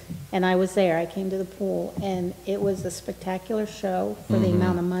shows. And I was there. I came to the pool, and it was a spectacular show for the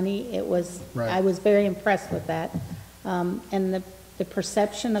amount of money. It was, Right. I was very impressed with that. And the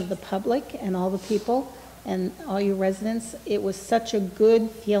perception of the public and all the people and all you residents, it was such a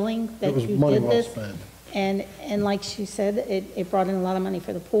good feeling that It was you money did well this. spent. And like she said, it brought in a lot of money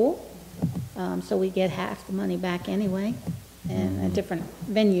for the pool. So we get half the money back anyway, and a different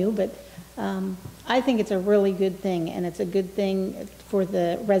venue, but I think it's a really good thing, and it's a good thing for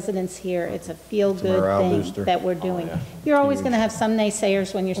the residents here. It's a feel-good morale thing booster. that we're doing. You're always going to have some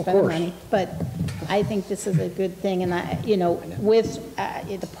naysayers when you're spending course. money, but I think this is a good thing, and with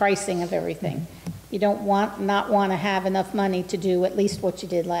the pricing of everything, you don't not want to have enough money to do at least what you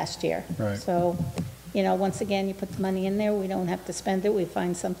did last year. Right. So, once again, you put the money in there, we don't have to spend it, we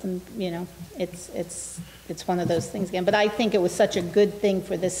find something, it's one of those things again. But I think it was such a good thing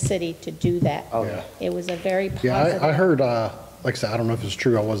for this city to do that. Oh, yeah. It was a very Yeah, positive. I heard, like I said, I don't know if it's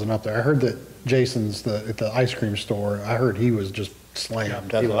true, I wasn't up there. I heard that Jason's at the ice cream store, I heard he was just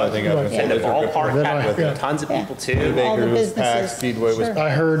slammed. That's what I think I was And gonna the say. ballpark Then packed I- with tons of people too. All the Baker was packed, businesses. Speedway was Sure. I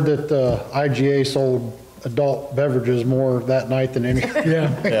heard that IGA sold adult beverages more that night than any.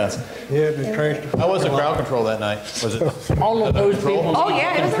 Yeah. Yeah. Yeah, the trash. How was the crowd control that night? Was it? All of those people Oh, need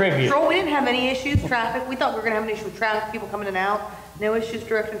yeah, to it was under contribute. control. We didn't have any issues, traffic. We thought we were gonna have an issue with traffic, people coming in and out. No issues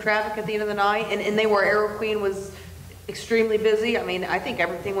directing traffic at the end of the night. And they were, Aero Queen was extremely busy. I mean, I think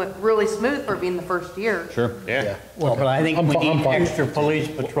everything went really smooth for being the first year. Sure. Yeah. Well, but I think I'm we fi- I'm need fine. extra police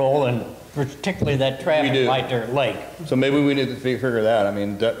patrol and particularly that traffic do. light there at Lake. So maybe we need to figure that.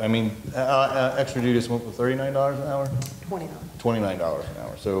 Extra duty went for $39 an hour? $29 an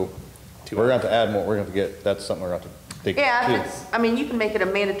hour. So we're going to have to add more. We're going to have to get, that's something we're going to have to think Yeah, about if too. it's, I mean, you can make it a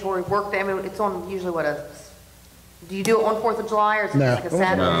mandatory work day. I mean, it's on usually do you do it on 4th of July or is it No. like a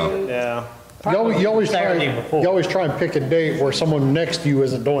Saturday? Yeah. You always Saturday before. try and pick a date where someone next to you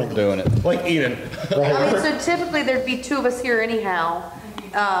isn't doing it. Doing it. Like Eden. I mean, so typically there'd be 2 of us here anyhow.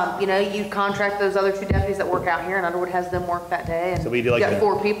 You know, you contract those other 2 deputies that work out here and Underwood has them work that day. And So we do like you got the-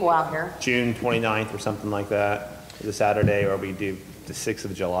 4 people out here. June 29th or something like that, the Saturday, or we do the 6th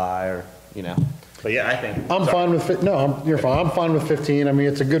of July, or, you know. But yeah, I think. I'm fine with, you're fine. I'm fine with 15. I mean,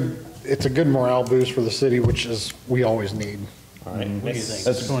 it's a good morale boost for the city, which is, we always need. All right. What do you think?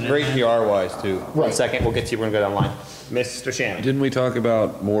 That's great PR-wise too. One second, we'll get to you, we're gonna go down the line. Mr. Shannon? Didn't we talk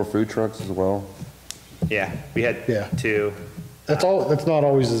about more food trucks as well? Yeah, we had Yeah. 2. That's not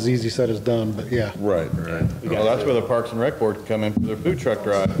always as easy said as done, but yeah. Right. Well, that's where the Parks and Rec Board can come in for their food truck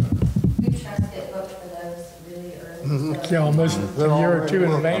drive. Food trucks get booked for those really early. so- Yeah, almost a year or 2 in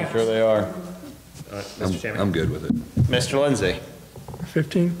I'm advance. sure they are. All right, Mr. Shannon? I'm good with it. Mr. Lindsay?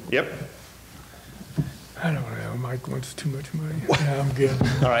 15? Yep. I don't know, Mike wants too much money. Yeah, I'm good.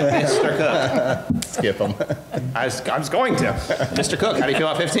 All right, Mr. Cook? Skip them. I was going to. Mr. Cook, how do you feel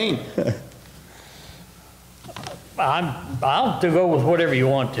about 15? I'll to go with whatever you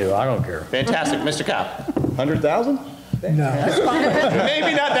want to, I don't care. Fantastic. Mr. Cobb? 100,000? No.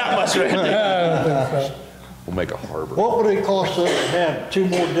 Maybe not that much, Randy. We'll make a harbor. What would it cost us to have 2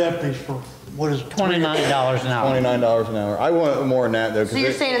 more deputies for, what is it? $29 an hour. $29 an hour. I want more than that though. 'cause So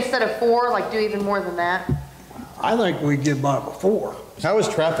you're it- saying instead of 4, like do even more than that? I think we get by before. How is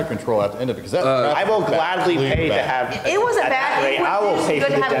traffic control at the end of it? Because that. I will gladly Clean pay to back. have. It wasn't at that bad. rate, I will pay Good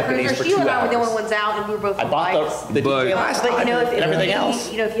for to the have a deputies cruiser. for You 2 and I were the hours. only ones out and we were both I on bought bikes. the But- DJ last But you know, time, if and everything you-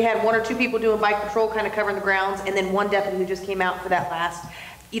 else. You know, if you had 1 or 2 people doing bike patrol, kind of covering the grounds, and then 1 deputy who just came out for that last,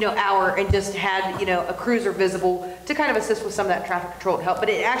 hour and just had, a cruiser visible to kind of assist with some of that traffic control to help. But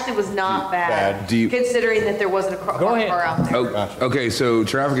it actually was not bad, Do you- considering that there wasn't a car ahead. out there. Oh, okay, so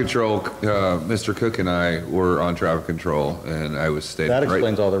traffic control, Mr. Cook and I were on traffic control, and I was stating That right.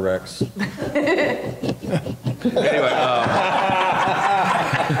 explains all the wrecks. Anyway,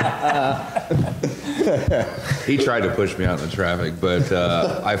 he tried to push me out in the traffic, but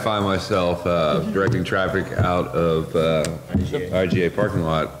I find myself directing traffic out of IGA parking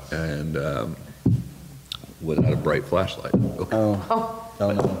lot and without a bright flashlight. Oh,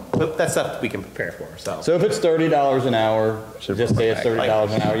 no. But that's stuff we can prepare for ourselves. So if it's $30 an hour, just say it's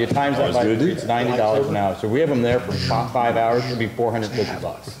 $30 an hour, you times that by 3, it's $90 an hour. So we have them there for 5 hours, it'd be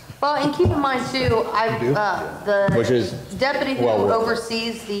 $450. Well, and keep in mind too, Which is the deputy who well worth it.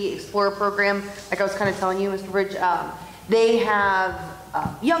 oversees the Explorer program, like I was kind of telling you, Mr. Bridge, they have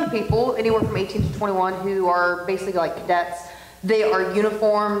young people, anywhere from 18 to 21, who are basically like cadets. They are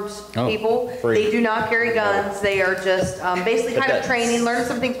uniformed Oh, people. free. They do not carry guns. They are just basically kind of Cadets. training, learning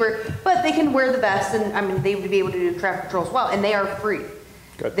some things but they can wear the vest and, I mean, they would be able to do traffic control as well, and they are free.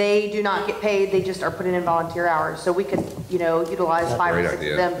 Good. They do not get paid, they just are putting in volunteer hours, so we could, utilize 5 or Great 6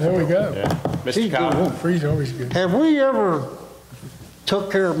 idea. of them. There we go. Mr. Cobb? Free's always good. Have we ever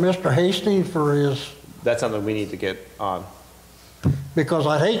took care of Mr. Hastings for his, That's something we need to get on. because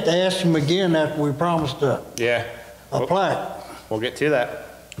I'd hate to ask him again after we promised a Yeah. plaque. We'll get to that.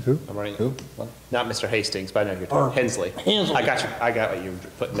 Who? I'm running. Who? What? Not Mr. Hastings, but I know you're Or- talking. Hensley. Hensley. I got you. I got what you were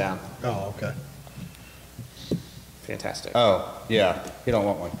putting down. Oh, okay. Fantastic. Oh, yeah, you don't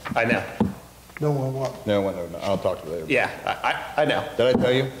want one. I know. No one what? No, I'll talk to you later. Yeah, I know. Did I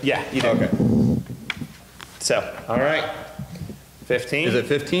tell you? Yeah, you do. Okay. So, all right. 15? Is it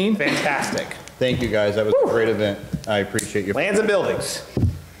 15? Fantastic. Thank you, guys, that was a great event. I appreciate you. Lands and buildings.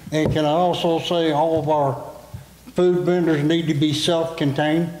 And can I also say all of our food vendors need to be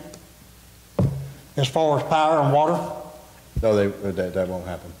self-contained as far as power and water? No, that won't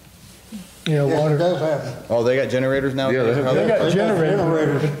happen. Yeah, Yes, it water. does happen. Oh, they got generators now? Yeah, they have- Are They got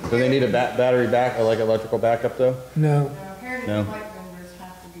generators. Do they need a battery back, or like electrical backup though? No. Heritage No. Light vendors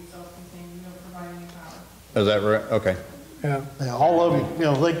have to be self-contained, you don't provide any power. Is that right? Okay. Yeah. Yeah, all of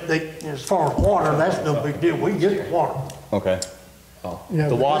them, as far as water, that's no big deal. We can get the water. Okay, Yeah,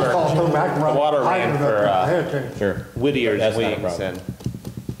 The water, That's all too bad. the water ran for Ahead to. sure. Whittier's That's not a Wings problem. and,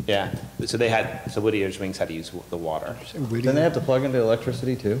 yeah. So Whittier's Wings had to use the water. Then they have to plug into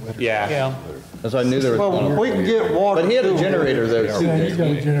electricity too? Yeah. Yeah. That's why I knew there was one. Well, on we can get water. But he had a too. generator though too. Yeah, he's got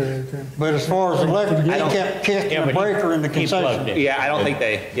a didn't he? generator too. But as far as electric, I they don't- kept kicking Yeah, the but he- breaker in the he plugged concession. it. Yeah, I don't think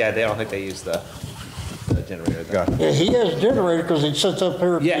they use the generator. there. Gotcha. Yeah, he has a generator because he sits up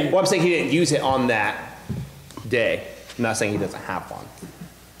here. Yeah, well, I'm saying he didn't use it on that day. I'm not saying he doesn't have one.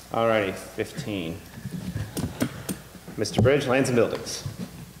 All righty, 15. Mr. Bridge, lands and buildings.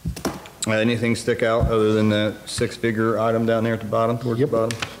 Anything stick out other than the six-figure item down there at the bottom, towards the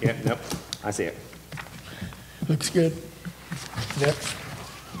bottom? Yep, nope, I see it. Looks good. Next.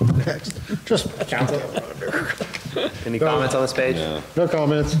 Just, Council? Any comments on this page? no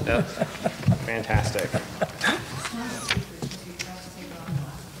comments. No. Fantastic.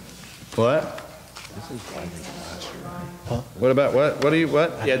 What? What about, what do you,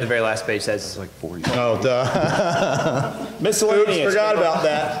 what? Yeah, the very last page says. Like 40. Oh, duh. Miscellaneous. Oops, forgot about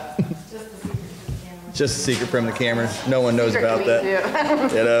that. Just a secret from the cameras. No one knows about that.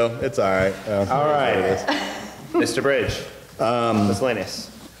 You know, it's all right. All right. Mr. Bridge, miscellaneous.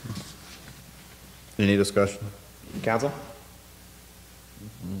 Any discussion? Council?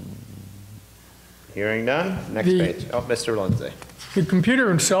 Hearing none. Next The- page. Oh, Mr. Lindsay. The computer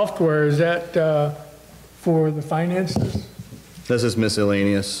and software, is that for the finances? This is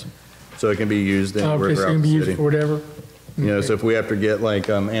miscellaneous, so it can be used Okay, so anywhere it throughout can the be used city. for whatever? You know, so if we have to get like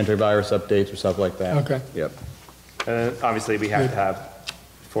antivirus updates or stuff like that. Okay. Yep. And obviously, we have to have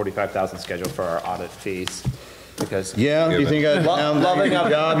 45,000 scheduled for our audit fees because. Yeah, do you think I'd, now that Loving you up-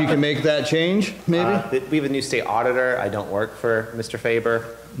 get a job, you can make that change, maybe? We have a new state auditor. I don't work for Mr.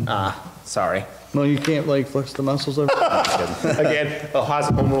 Faber. Sorry. Well, you can't like flex the muscles over? No, I'm kidding. Again, Ohio's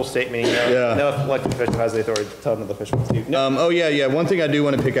home rule state meaning Yeah. no elected official has the authority to tell another official what to do. No. Oh, yeah, one thing I do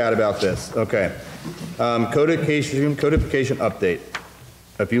want to pick out about this, okay. Codification update.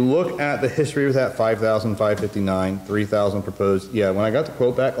 If you look at the history of that 5,000, 559, 3,000 proposed, yeah, when I got the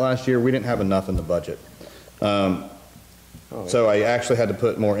quote back last year, we didn't have enough in the budget. So I actually had to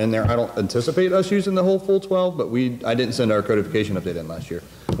put more in there. I don't anticipate us using the whole full 12, but I didn't send our codification update in last year.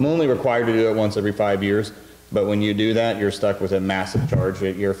 I'm only required to do it once every 5 years, but when you do that, you're stuck with a massive charge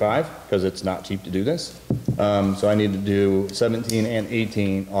at year 5, because it's not cheap to do this. So I need to do 17 and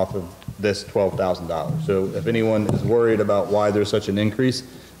 18 off of this $12,000. So if anyone is worried about why there's such an increase,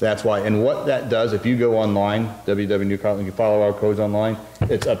 that's why. And what that does, if you go online, www.newcotton, you follow our codes online,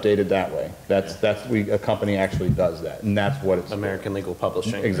 it's updated that way. A company actually does that, and that's what it's. American Legal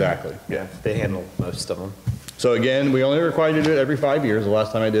Publishing. Exactly. Yeah, they handle most of them. So again, we only required you to do it every 5 years. The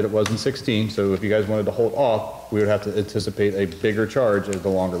last time I did it was in 16. So if you guys wanted to hold off, we would have to anticipate a bigger charge the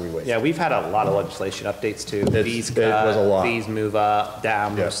longer we wait. Yeah, we've had a lot of legislation updates too. Fees It was a lot. Fees move up,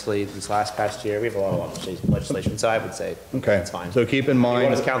 down Yeah. mostly this past year. We have a lot of legislation, so I would say Okay. that's fine. So keep in What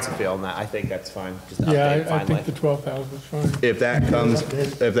mind, does council feel on that? I think that's fine. Just Yeah, update I finally. think the 12,000 is fine.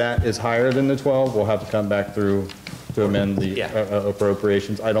 if that is higher than the 12, we'll have to come back through to amend the Yeah.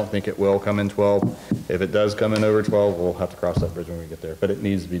 appropriations. I don't think it will come in 12. If it does come in over 12, we'll have to cross that bridge when we get there, but it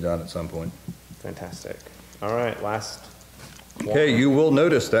needs to be done at some point. Fantastic. All right, last. Okay, you will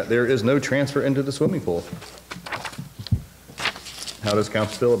notice that there is no transfer into the swimming pool. How does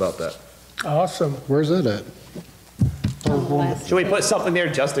council feel about that? Awesome. Where's it at? Should we put something there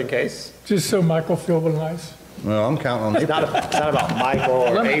just in case? Just so Michael feels nice. Well, I'm counting on It's April. not about Michael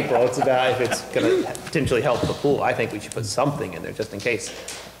or April. It's about if it's going to potentially help the pool. I think we should put something in there just in case.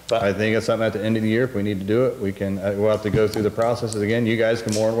 I think it's something at the end of the year, if we need to do it, we can, we'll have to go through the processes again. You guys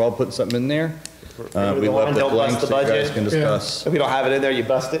can more than well put something in there. We Go on, left it don't blank bust so the you guys budget. can discuss. If we don't have it in there, you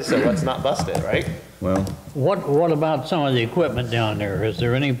bust it, so let's not bust it, right? Well, What about some of the equipment down there? Is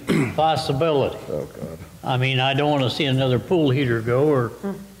there any possibility? oh, God. I mean, I don't want to see another pool heater go, or,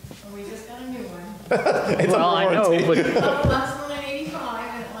 We just got a new one. well, I know, but The last one at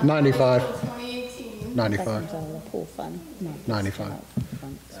 85 and it lasted 95. until 2018. 95, Out of the pool fund. No. 95.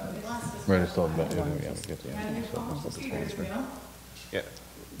 We're just talking about, Got a new phone, so 2 years ago. Yeah.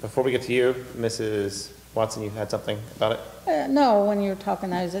 Before we get to you, Mrs. Watson, you had something about it? No, when you're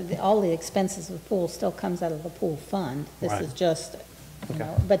talking, all the expenses of the pool still comes out of the pool fund. This is just, you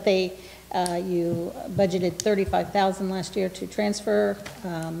know, but you budgeted 35,000 last year to transfer.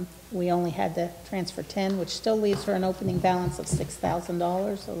 We only had to transfer 10, which still leaves her an opening balance of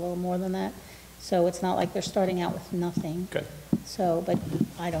 $6,000, a little more than that. So it's not like they're starting out with nothing. Good. So, but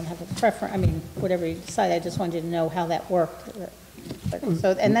I don't have a preference, I mean, whatever you decide, I just wanted you to know how that worked.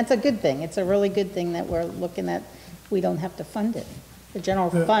 So, and that's a good thing. It's a really good thing that we're looking at, we don't have to fund it. The general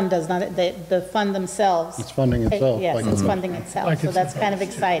fund does not, the fund themselves. It's funding itself, Yes, like- it's funding itself, Like so it's- that's kind of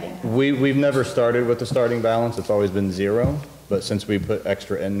exciting. We've never started with the starting balance, it's always been 0, but since we put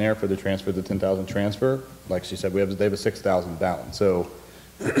extra in there for the transfer, the 10,000 transfer, like she said, they have a 6,000 balance, so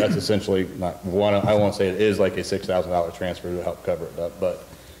that's essentially not one, I won't say it is like a $6,000 transfer to help cover it up, but,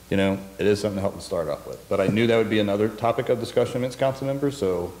 you know, it is something to help them start off with. But I knew that would be another topic of discussion amongst council members,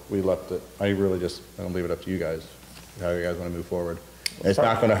 so we left it, I'll leave it up to you guys, how you guys want to move forward. It's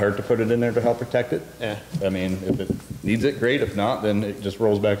not gonna hurt to put it in there to help protect it. Yeah. I mean, if it needs it, great. If not, then it just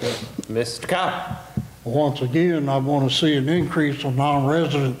rolls back in. Mr. Cobb? Once again, I want to see an increase on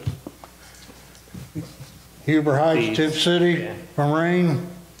non-residents. Huber Heights, Fees. Tip City, Yeah. Moraine,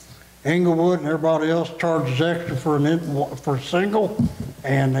 Englewood, and everybody else charges extra for a single,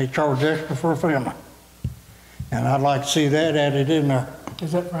 and they charge extra for a family. And I'd like to see that added in there.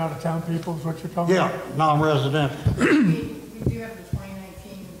 Is that for out-of-town people, is what you're talking about? Yeah, non-residential. We do have the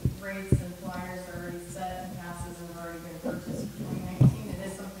 2019 rates and flyers already set, and passes have already been purchased for 2019. It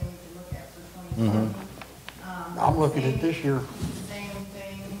is something we can look at for 2020. I'm looking at this year. Same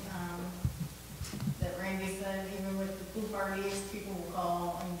thing that Randy said, even with the pool parties, people will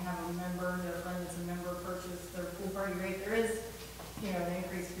call and have a member, their friend that's a member, purchase their pool party rate. There is, an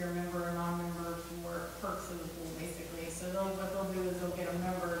increase if you're a member or non-member for perks of the pool, basically. So what they'll do is they'll get a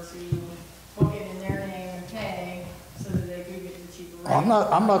member to book it in their name and pay so that they do get the cheaper rate. I'm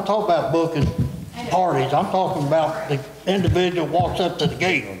not talking about booking parties. I'm talking about the individual walks up to the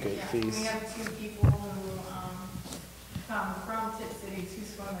gate. Yeah, we have two people who come from Tip City to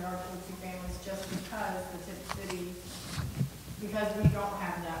swim at our pool, two families, just because the Tip City, because we don't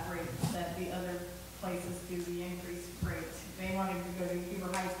have that rate that the other places do, the increased rate. They wanted to go to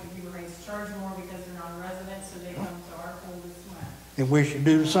Huber Heights, but Huber Heights charge more because they're non-residents, so they come to our pool to swim. And we should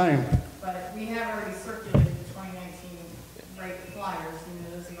do the same. But we have already circulated the 2019 rate flyers,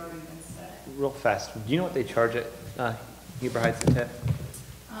 those have already been set. Real fast, do you know what they charge at Huber Heights and Tip?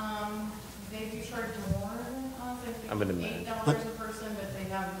 They do charge more than us, I I'm gonna think imagine. $8 a person, but they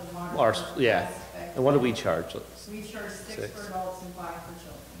have the larger. Ours, yeah. aspect. And what do we charge? We charge 6 Six. for adults and 5 for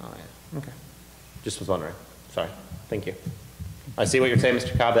children. Oh, yeah, okay. Just was wondering. Sorry. Thank you. I see what you're saying,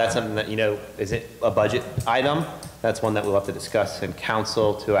 Mr. Cobb. That's something that, is it a budget item? That's one that we'll have to discuss in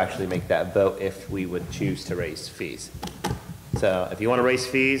council to actually make that vote if we would choose to raise fees. So if you want to raise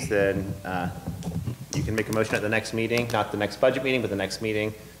fees, then you can make a motion at the next meeting, not the next budget meeting, but the next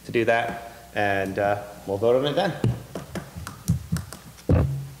meeting to do that. And we'll vote on it then.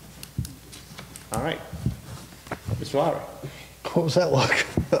 All right. Mr. Lowry. What was that look?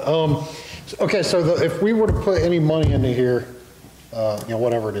 Okay, so if we were to put any money into here,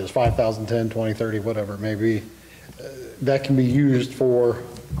 whatever it is, 5,000, 10, 20, 30, whatever it may be, that can be used for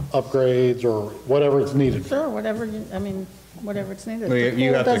upgrades or whatever it's needed for. Sure, whatever whatever it's needed. Well, If the you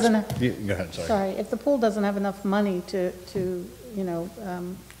pool have to, doesn't- go ahead, sorry. Sorry, if the pool doesn't have enough money to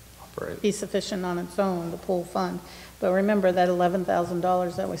Operate. be sufficient on its own, the pool fund. But remember that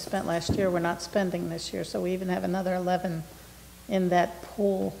 $11,000 that we spent last year, we're not spending this year, so we even have another 11 in that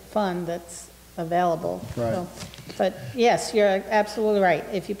pool fund that's available. Right. So, but yes, you're absolutely right.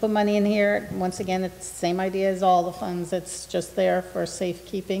 If you put money in here, once again, it's the same idea as all the funds. It's just there for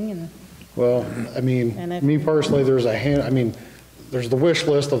safekeeping and Well, And if- me personally, there's there's the wish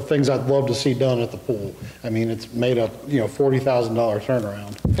list of things I'd love to see done at the pool. It's made a, $40,000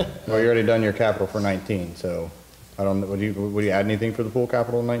 turnaround. Well, you already done your capital for 19, so I don't know, would you add anything for the pool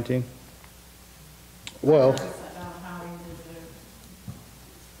capital in 19? Well, We sat down how we did the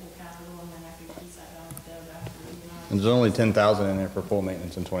pool capital, and then I think we sat down with Deb after, And there's only 10,000 in there for pool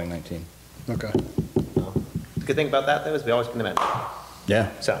maintenance in 2019. okay. The good thing about that, though, is we always can amend. Yeah.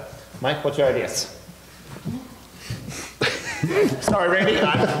 So, Mike, what's your ideas? Sorry, Randy.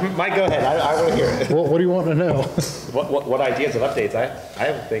 Mike, go ahead. I want to hear it. What do you want to know? What ideas of updates?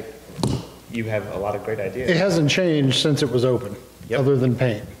 I think you have a lot of great It ideas. hasn't changed since it was open, Yep. other than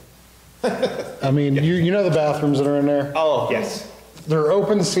paint. You know the bathrooms that are in there? Oh, yes. They're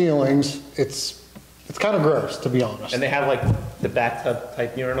open ceilings. It's kind of gross, to be honest. And they have like the bathtub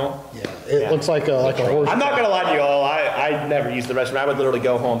type urinal. Yeah, it looks like a horse. I'm not gonna lie to you all. I never used the restroom. I would literally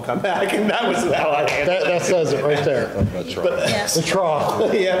go home, come back, and that was how I handled That says it right there. That's right. yes. The trough.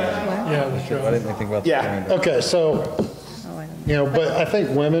 it. Yeah. Yeah, that's true. I didn't even think about Yeah. Okay, so, Oh, I don't- but I think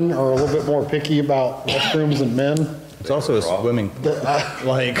women are a little bit more picky about restrooms than men. It's also a swimming pool.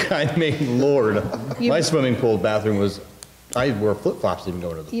 Lord, my swimming pool bathroom was, I wore flip-flops to even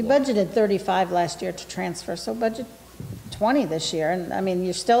go to the You pool. budgeted 35 last year to transfer, so budget 20 this year. And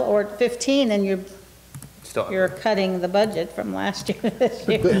you're still, or 15, and you're cutting the budget from last year to this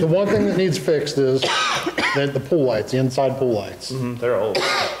year. The one thing that needs fixed is the pool lights, the inside pool lights. They're old.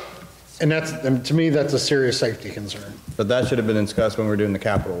 And to me, that's a serious safety concern. But that should have been discussed when we were doing the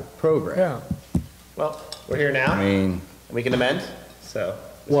capital program. Yeah. Well, we're here now. I mean, We can amend. So.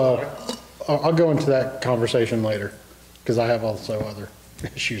 Well, I'll go into that conversation later, because I have also other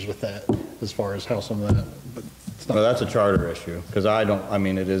issues with that, as far as how some of that, but it's no, not. that's a charter issue, because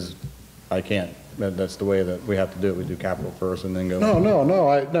I can't, that's the way that we have to do it. We do capital first and then go. No,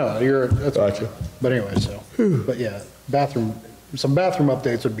 that's. Gotcha. But anyway, but yeah, bathroom, some bathroom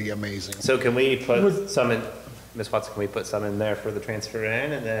updates would be amazing. So can we put some in, Ms. Watson, can we put some in there for the transfer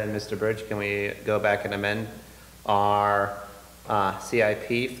in? And then, Mr. Burge, can we go back and amend our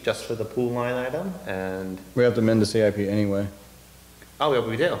CIP just for the pool line item? And, We have to amend the CIP anyway. oh, yeah,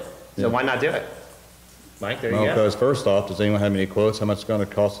 we do. Yeah. So why not do it? Mike, there you Well, go. because first off, does anyone have any quotes? How much it's gonna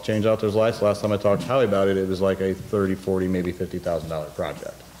cost to change out those lights? Last time I talked to Howie about it, it was like a 30, 40, maybe $50,000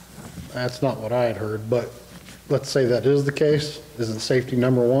 project. That's not what I had heard, but let's say that is the case. Isn't safety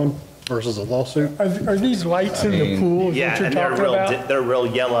number one versus a lawsuit? Are these lights in the pool, is Yeah, what you're and they're talking real, about? they're real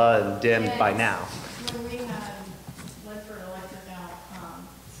yellow and dimmed by now. When we had Ledford Electric out,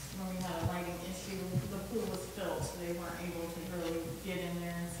 when we had a lighting issue, the pool was filled, so they weren't able to really get in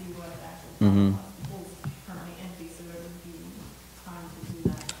there and see what the actual problem was. The pool's currently empty, so it would be time to do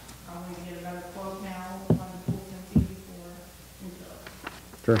that. Probably get a better quote now when the pool's empty before we fill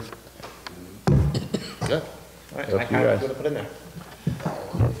it. Sure. Good. All right, Up Mike, to you how guys. much would I put in there?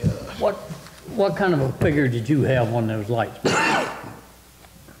 What kind of a figure did you have on those lights?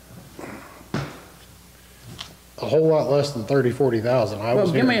 A whole lot less than 30, 40,000. I Well,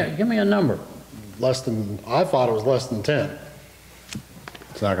 was give hearing me a number. less than, I thought it was less than 10.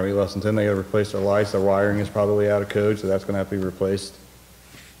 It's not gonna be less than 10. They gotta replace their lights. Their wiring is probably out of code, so that's gonna have to be replaced.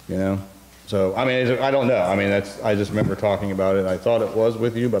 You know? So, I mean, I don't know. I mean, I just remember talking about it. I thought it was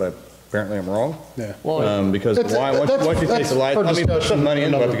with you, but apparently I'm wrong. Yeah. Because That's- why, once that's- you take that's the light, for I mean, put discussion some money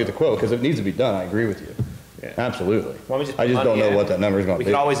in, we'll have to another- get the quote, because it needs to be done, I agree with you. Yeah. Absolutely. Why don't we just I put just don't money know in? what that number's gonna We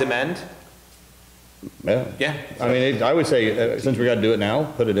be. could always amend. Yeah. Yeah. I mean, I would say, since we gotta do it now,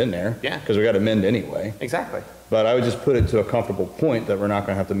 put it in there. Yeah. Because we gotta amend anyway. Exactly. But I would just put it to a comfortable point that we're not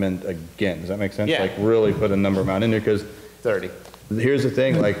gonna have to amend again. Does that make sense? Yeah. Like, really put a number amount in there, because 30. here's the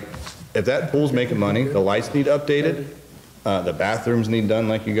thing, like, if that pool's making money, the lights need updated, the bathrooms need done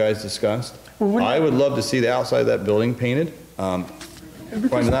like you guys discussed. I would love to see the outside of that building painted.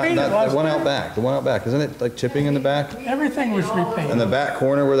 Because Not painted the last one year. out back, the one out back, isn't it like chipping in the back? Everything was repainted. In the back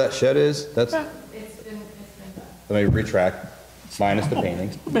corner where that shed is, that's, It's been done. let me retract, minus the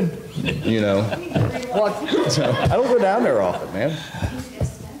painting, you know? So, I don't go down there often, man.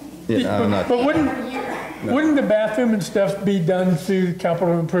 Yeah, I'm not, But wouldn't the bathroom and stuff be done through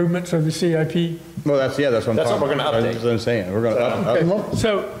capital improvements or the CIP? well, that's what I'm That's what talking we're gonna about. That's what I'm saying, we're gonna up.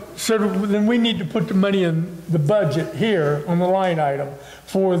 So then we need to put the money in the budget here on the line item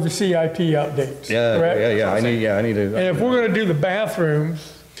for the CIP updates, correct? I need to. And if we're gonna do the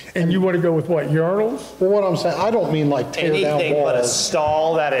bathrooms, and you wanna go with what, urinals? Well, what I'm saying, I don't mean like tear down Anything but a walls.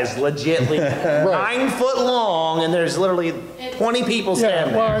 stall that is legitly 9 foot long and there's literally 20 people Yeah,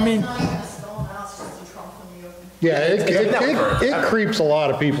 standing well, there. I mean, It's not even a stall now, it's just a trunk when you open. Yeah, it creeps a lot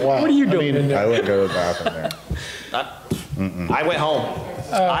of people out. what are you I doing mean, in there? I wouldn't go to the bathroom there. I went home.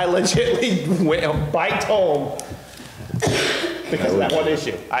 I legitly biked home because of that one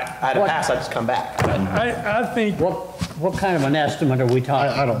issue. I had to pass, I just come back. I think, What kind of an estimate are we I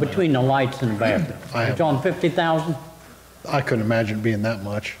talking, don't know. between the lights and the bathroom? I have- It's on 50,000? I couldn't imagine it being that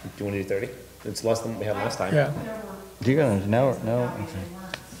much. Do you want to do 30? It's less than what we had last time. yeah, Do you guys, no?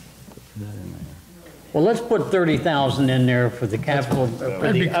 Well, let's put 30,000 in there for the capital, for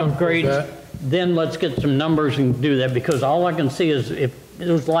I'd be the comfortable with upgrades. Then let's get some numbers and do that, because all I can see is if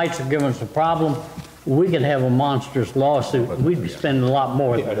those lights are giving us a problem, we could have a monstrous lawsuit. We'd be spending a lot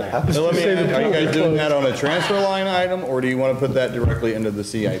more than that. So let me Say the ask, are you pool guys is doing closed. that on a transfer line item, or do you want to put that directly into the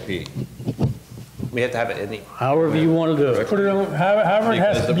CIP? We have to have it in the, However you want to do it. put it on, however it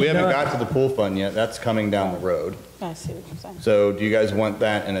has Because to we be haven't done. got to the pool fund yet, that's coming down the road. I see what you're saying. So do you guys want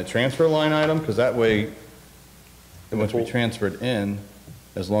that in a transfer line item? Because that way, once we transfer it in,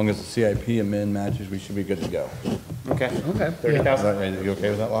 as long as the CIP amend matches, we should be good to go. okay. Okay. 30,000. Are you okay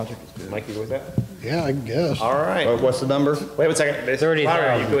with that logic? Mike, you good with that? Yeah, I guess. All right. What's the number? Wait 1 second. Ms. 30,000. Lowry,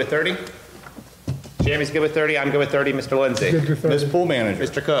 are you good with 30? Jeremy's good with 30, I'm good with 30, Mr. Lindsay. Good with Ms. 30. Pool Manager.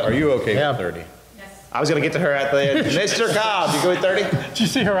 Mr. Cook. Are you okay Yeah. with 30? I was gonna get to her at the end. Mr. Cobb, you good with 30? Did you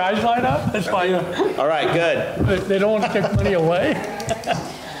see her eyes light up? That's fine. All right, good. They don't want to take money away?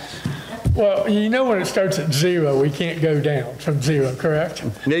 Well, you know when it starts at zero, we can't go down from zero, correct?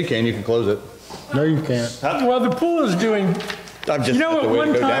 Yeah, you can close it. No, you can't. Well, the pool is doing, I'm just. you know, the at way to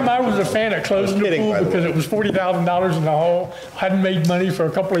one go time down. I was a fan of closing the kidding, pool by the because way. it was $40,000 in the hole. Hadn't made money for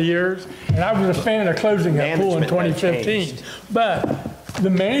a couple of years, and I was a fan of closing that pool in Management had 2015. changed. But the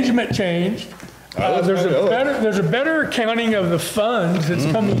management changed. There's a better accounting of the funds that's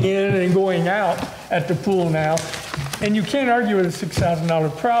coming in and going out at the pool now. And you can't argue with a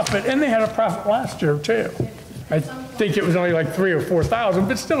 $6,000 profit, and they had a profit last year too. I think it was only like 3,000 or 4,000,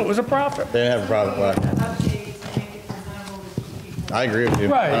 but still it was a profit. They didn't have a problem with that. Updates to make it presentable to people. I agree with you.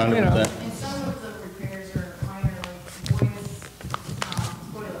 Right, you know. 100%. And some of the repairs are minor, like voice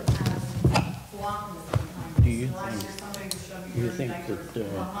you last year think, somebody was shoving you dirty think diapers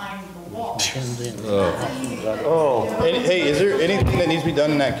that, behind the wall. Tim's in? Oh, Hey, is there anything that needs to be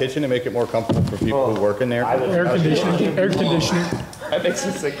done in that kitchen to make it more comfortable for people who work in there? Air conditioning, air conditioning. that makes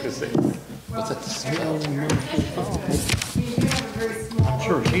me sick to see. I'm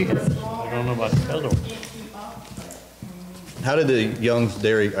sure she has. I don't know about the other one. How did the Young's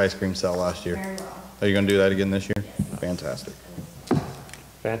Dairy ice cream sell last year? Are you gonna do that again this year? Fantastic.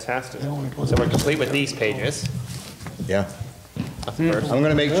 Fantastic. So we're complete with these pages. Yeah. I'm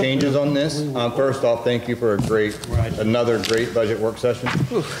gonna make changes on this. First off, thank you for another great budget work session.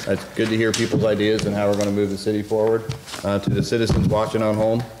 It's good to hear people's ideas and how we're gonna move the city forward. To the citizens watching on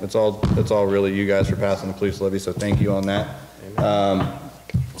home, it's all really you guys for passing the police levy, so thank you on that.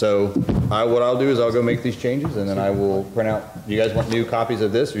 So what I'll do is I'll go make these changes and then I will print out, you guys want new copies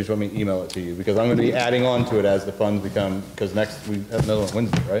of this or you just want me to email it to you? Because I'm gonna be adding on to it as the funds become, because next, we have another one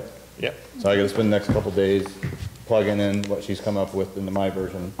Wednesday, right? Yep. So I gotta spend the next couple days plugging in what she's come up with into my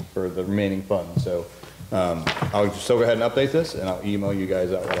version for the remaining funds. So, I'll still go ahead and update this and I'll email you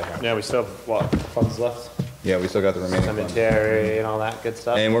guys out what I have. Yeah, we still have, what, funds left? Yeah, we still got the remaining funds. Cemetery and all that good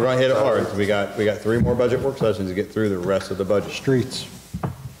stuff. And we're gonna hit it hard. We got 3 more budget work sessions to get through the rest of the budget. Streets.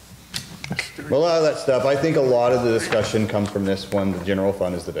 Well, a lot of that stuff, I think a lot of the discussion comes from this one, the general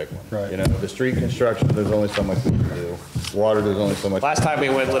fund is the big one. Right. You know, the street construction, there's only so much we can do. Water, there's only so much. Last time we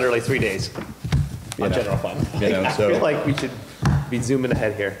went literally 3 days You on know, general fund. you know, I so- feel like we should be zooming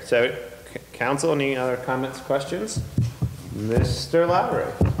ahead here. So, council, any other comments, questions? Mr. Lowry,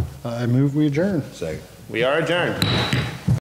 I move we adjourn. Second. we are adjourned.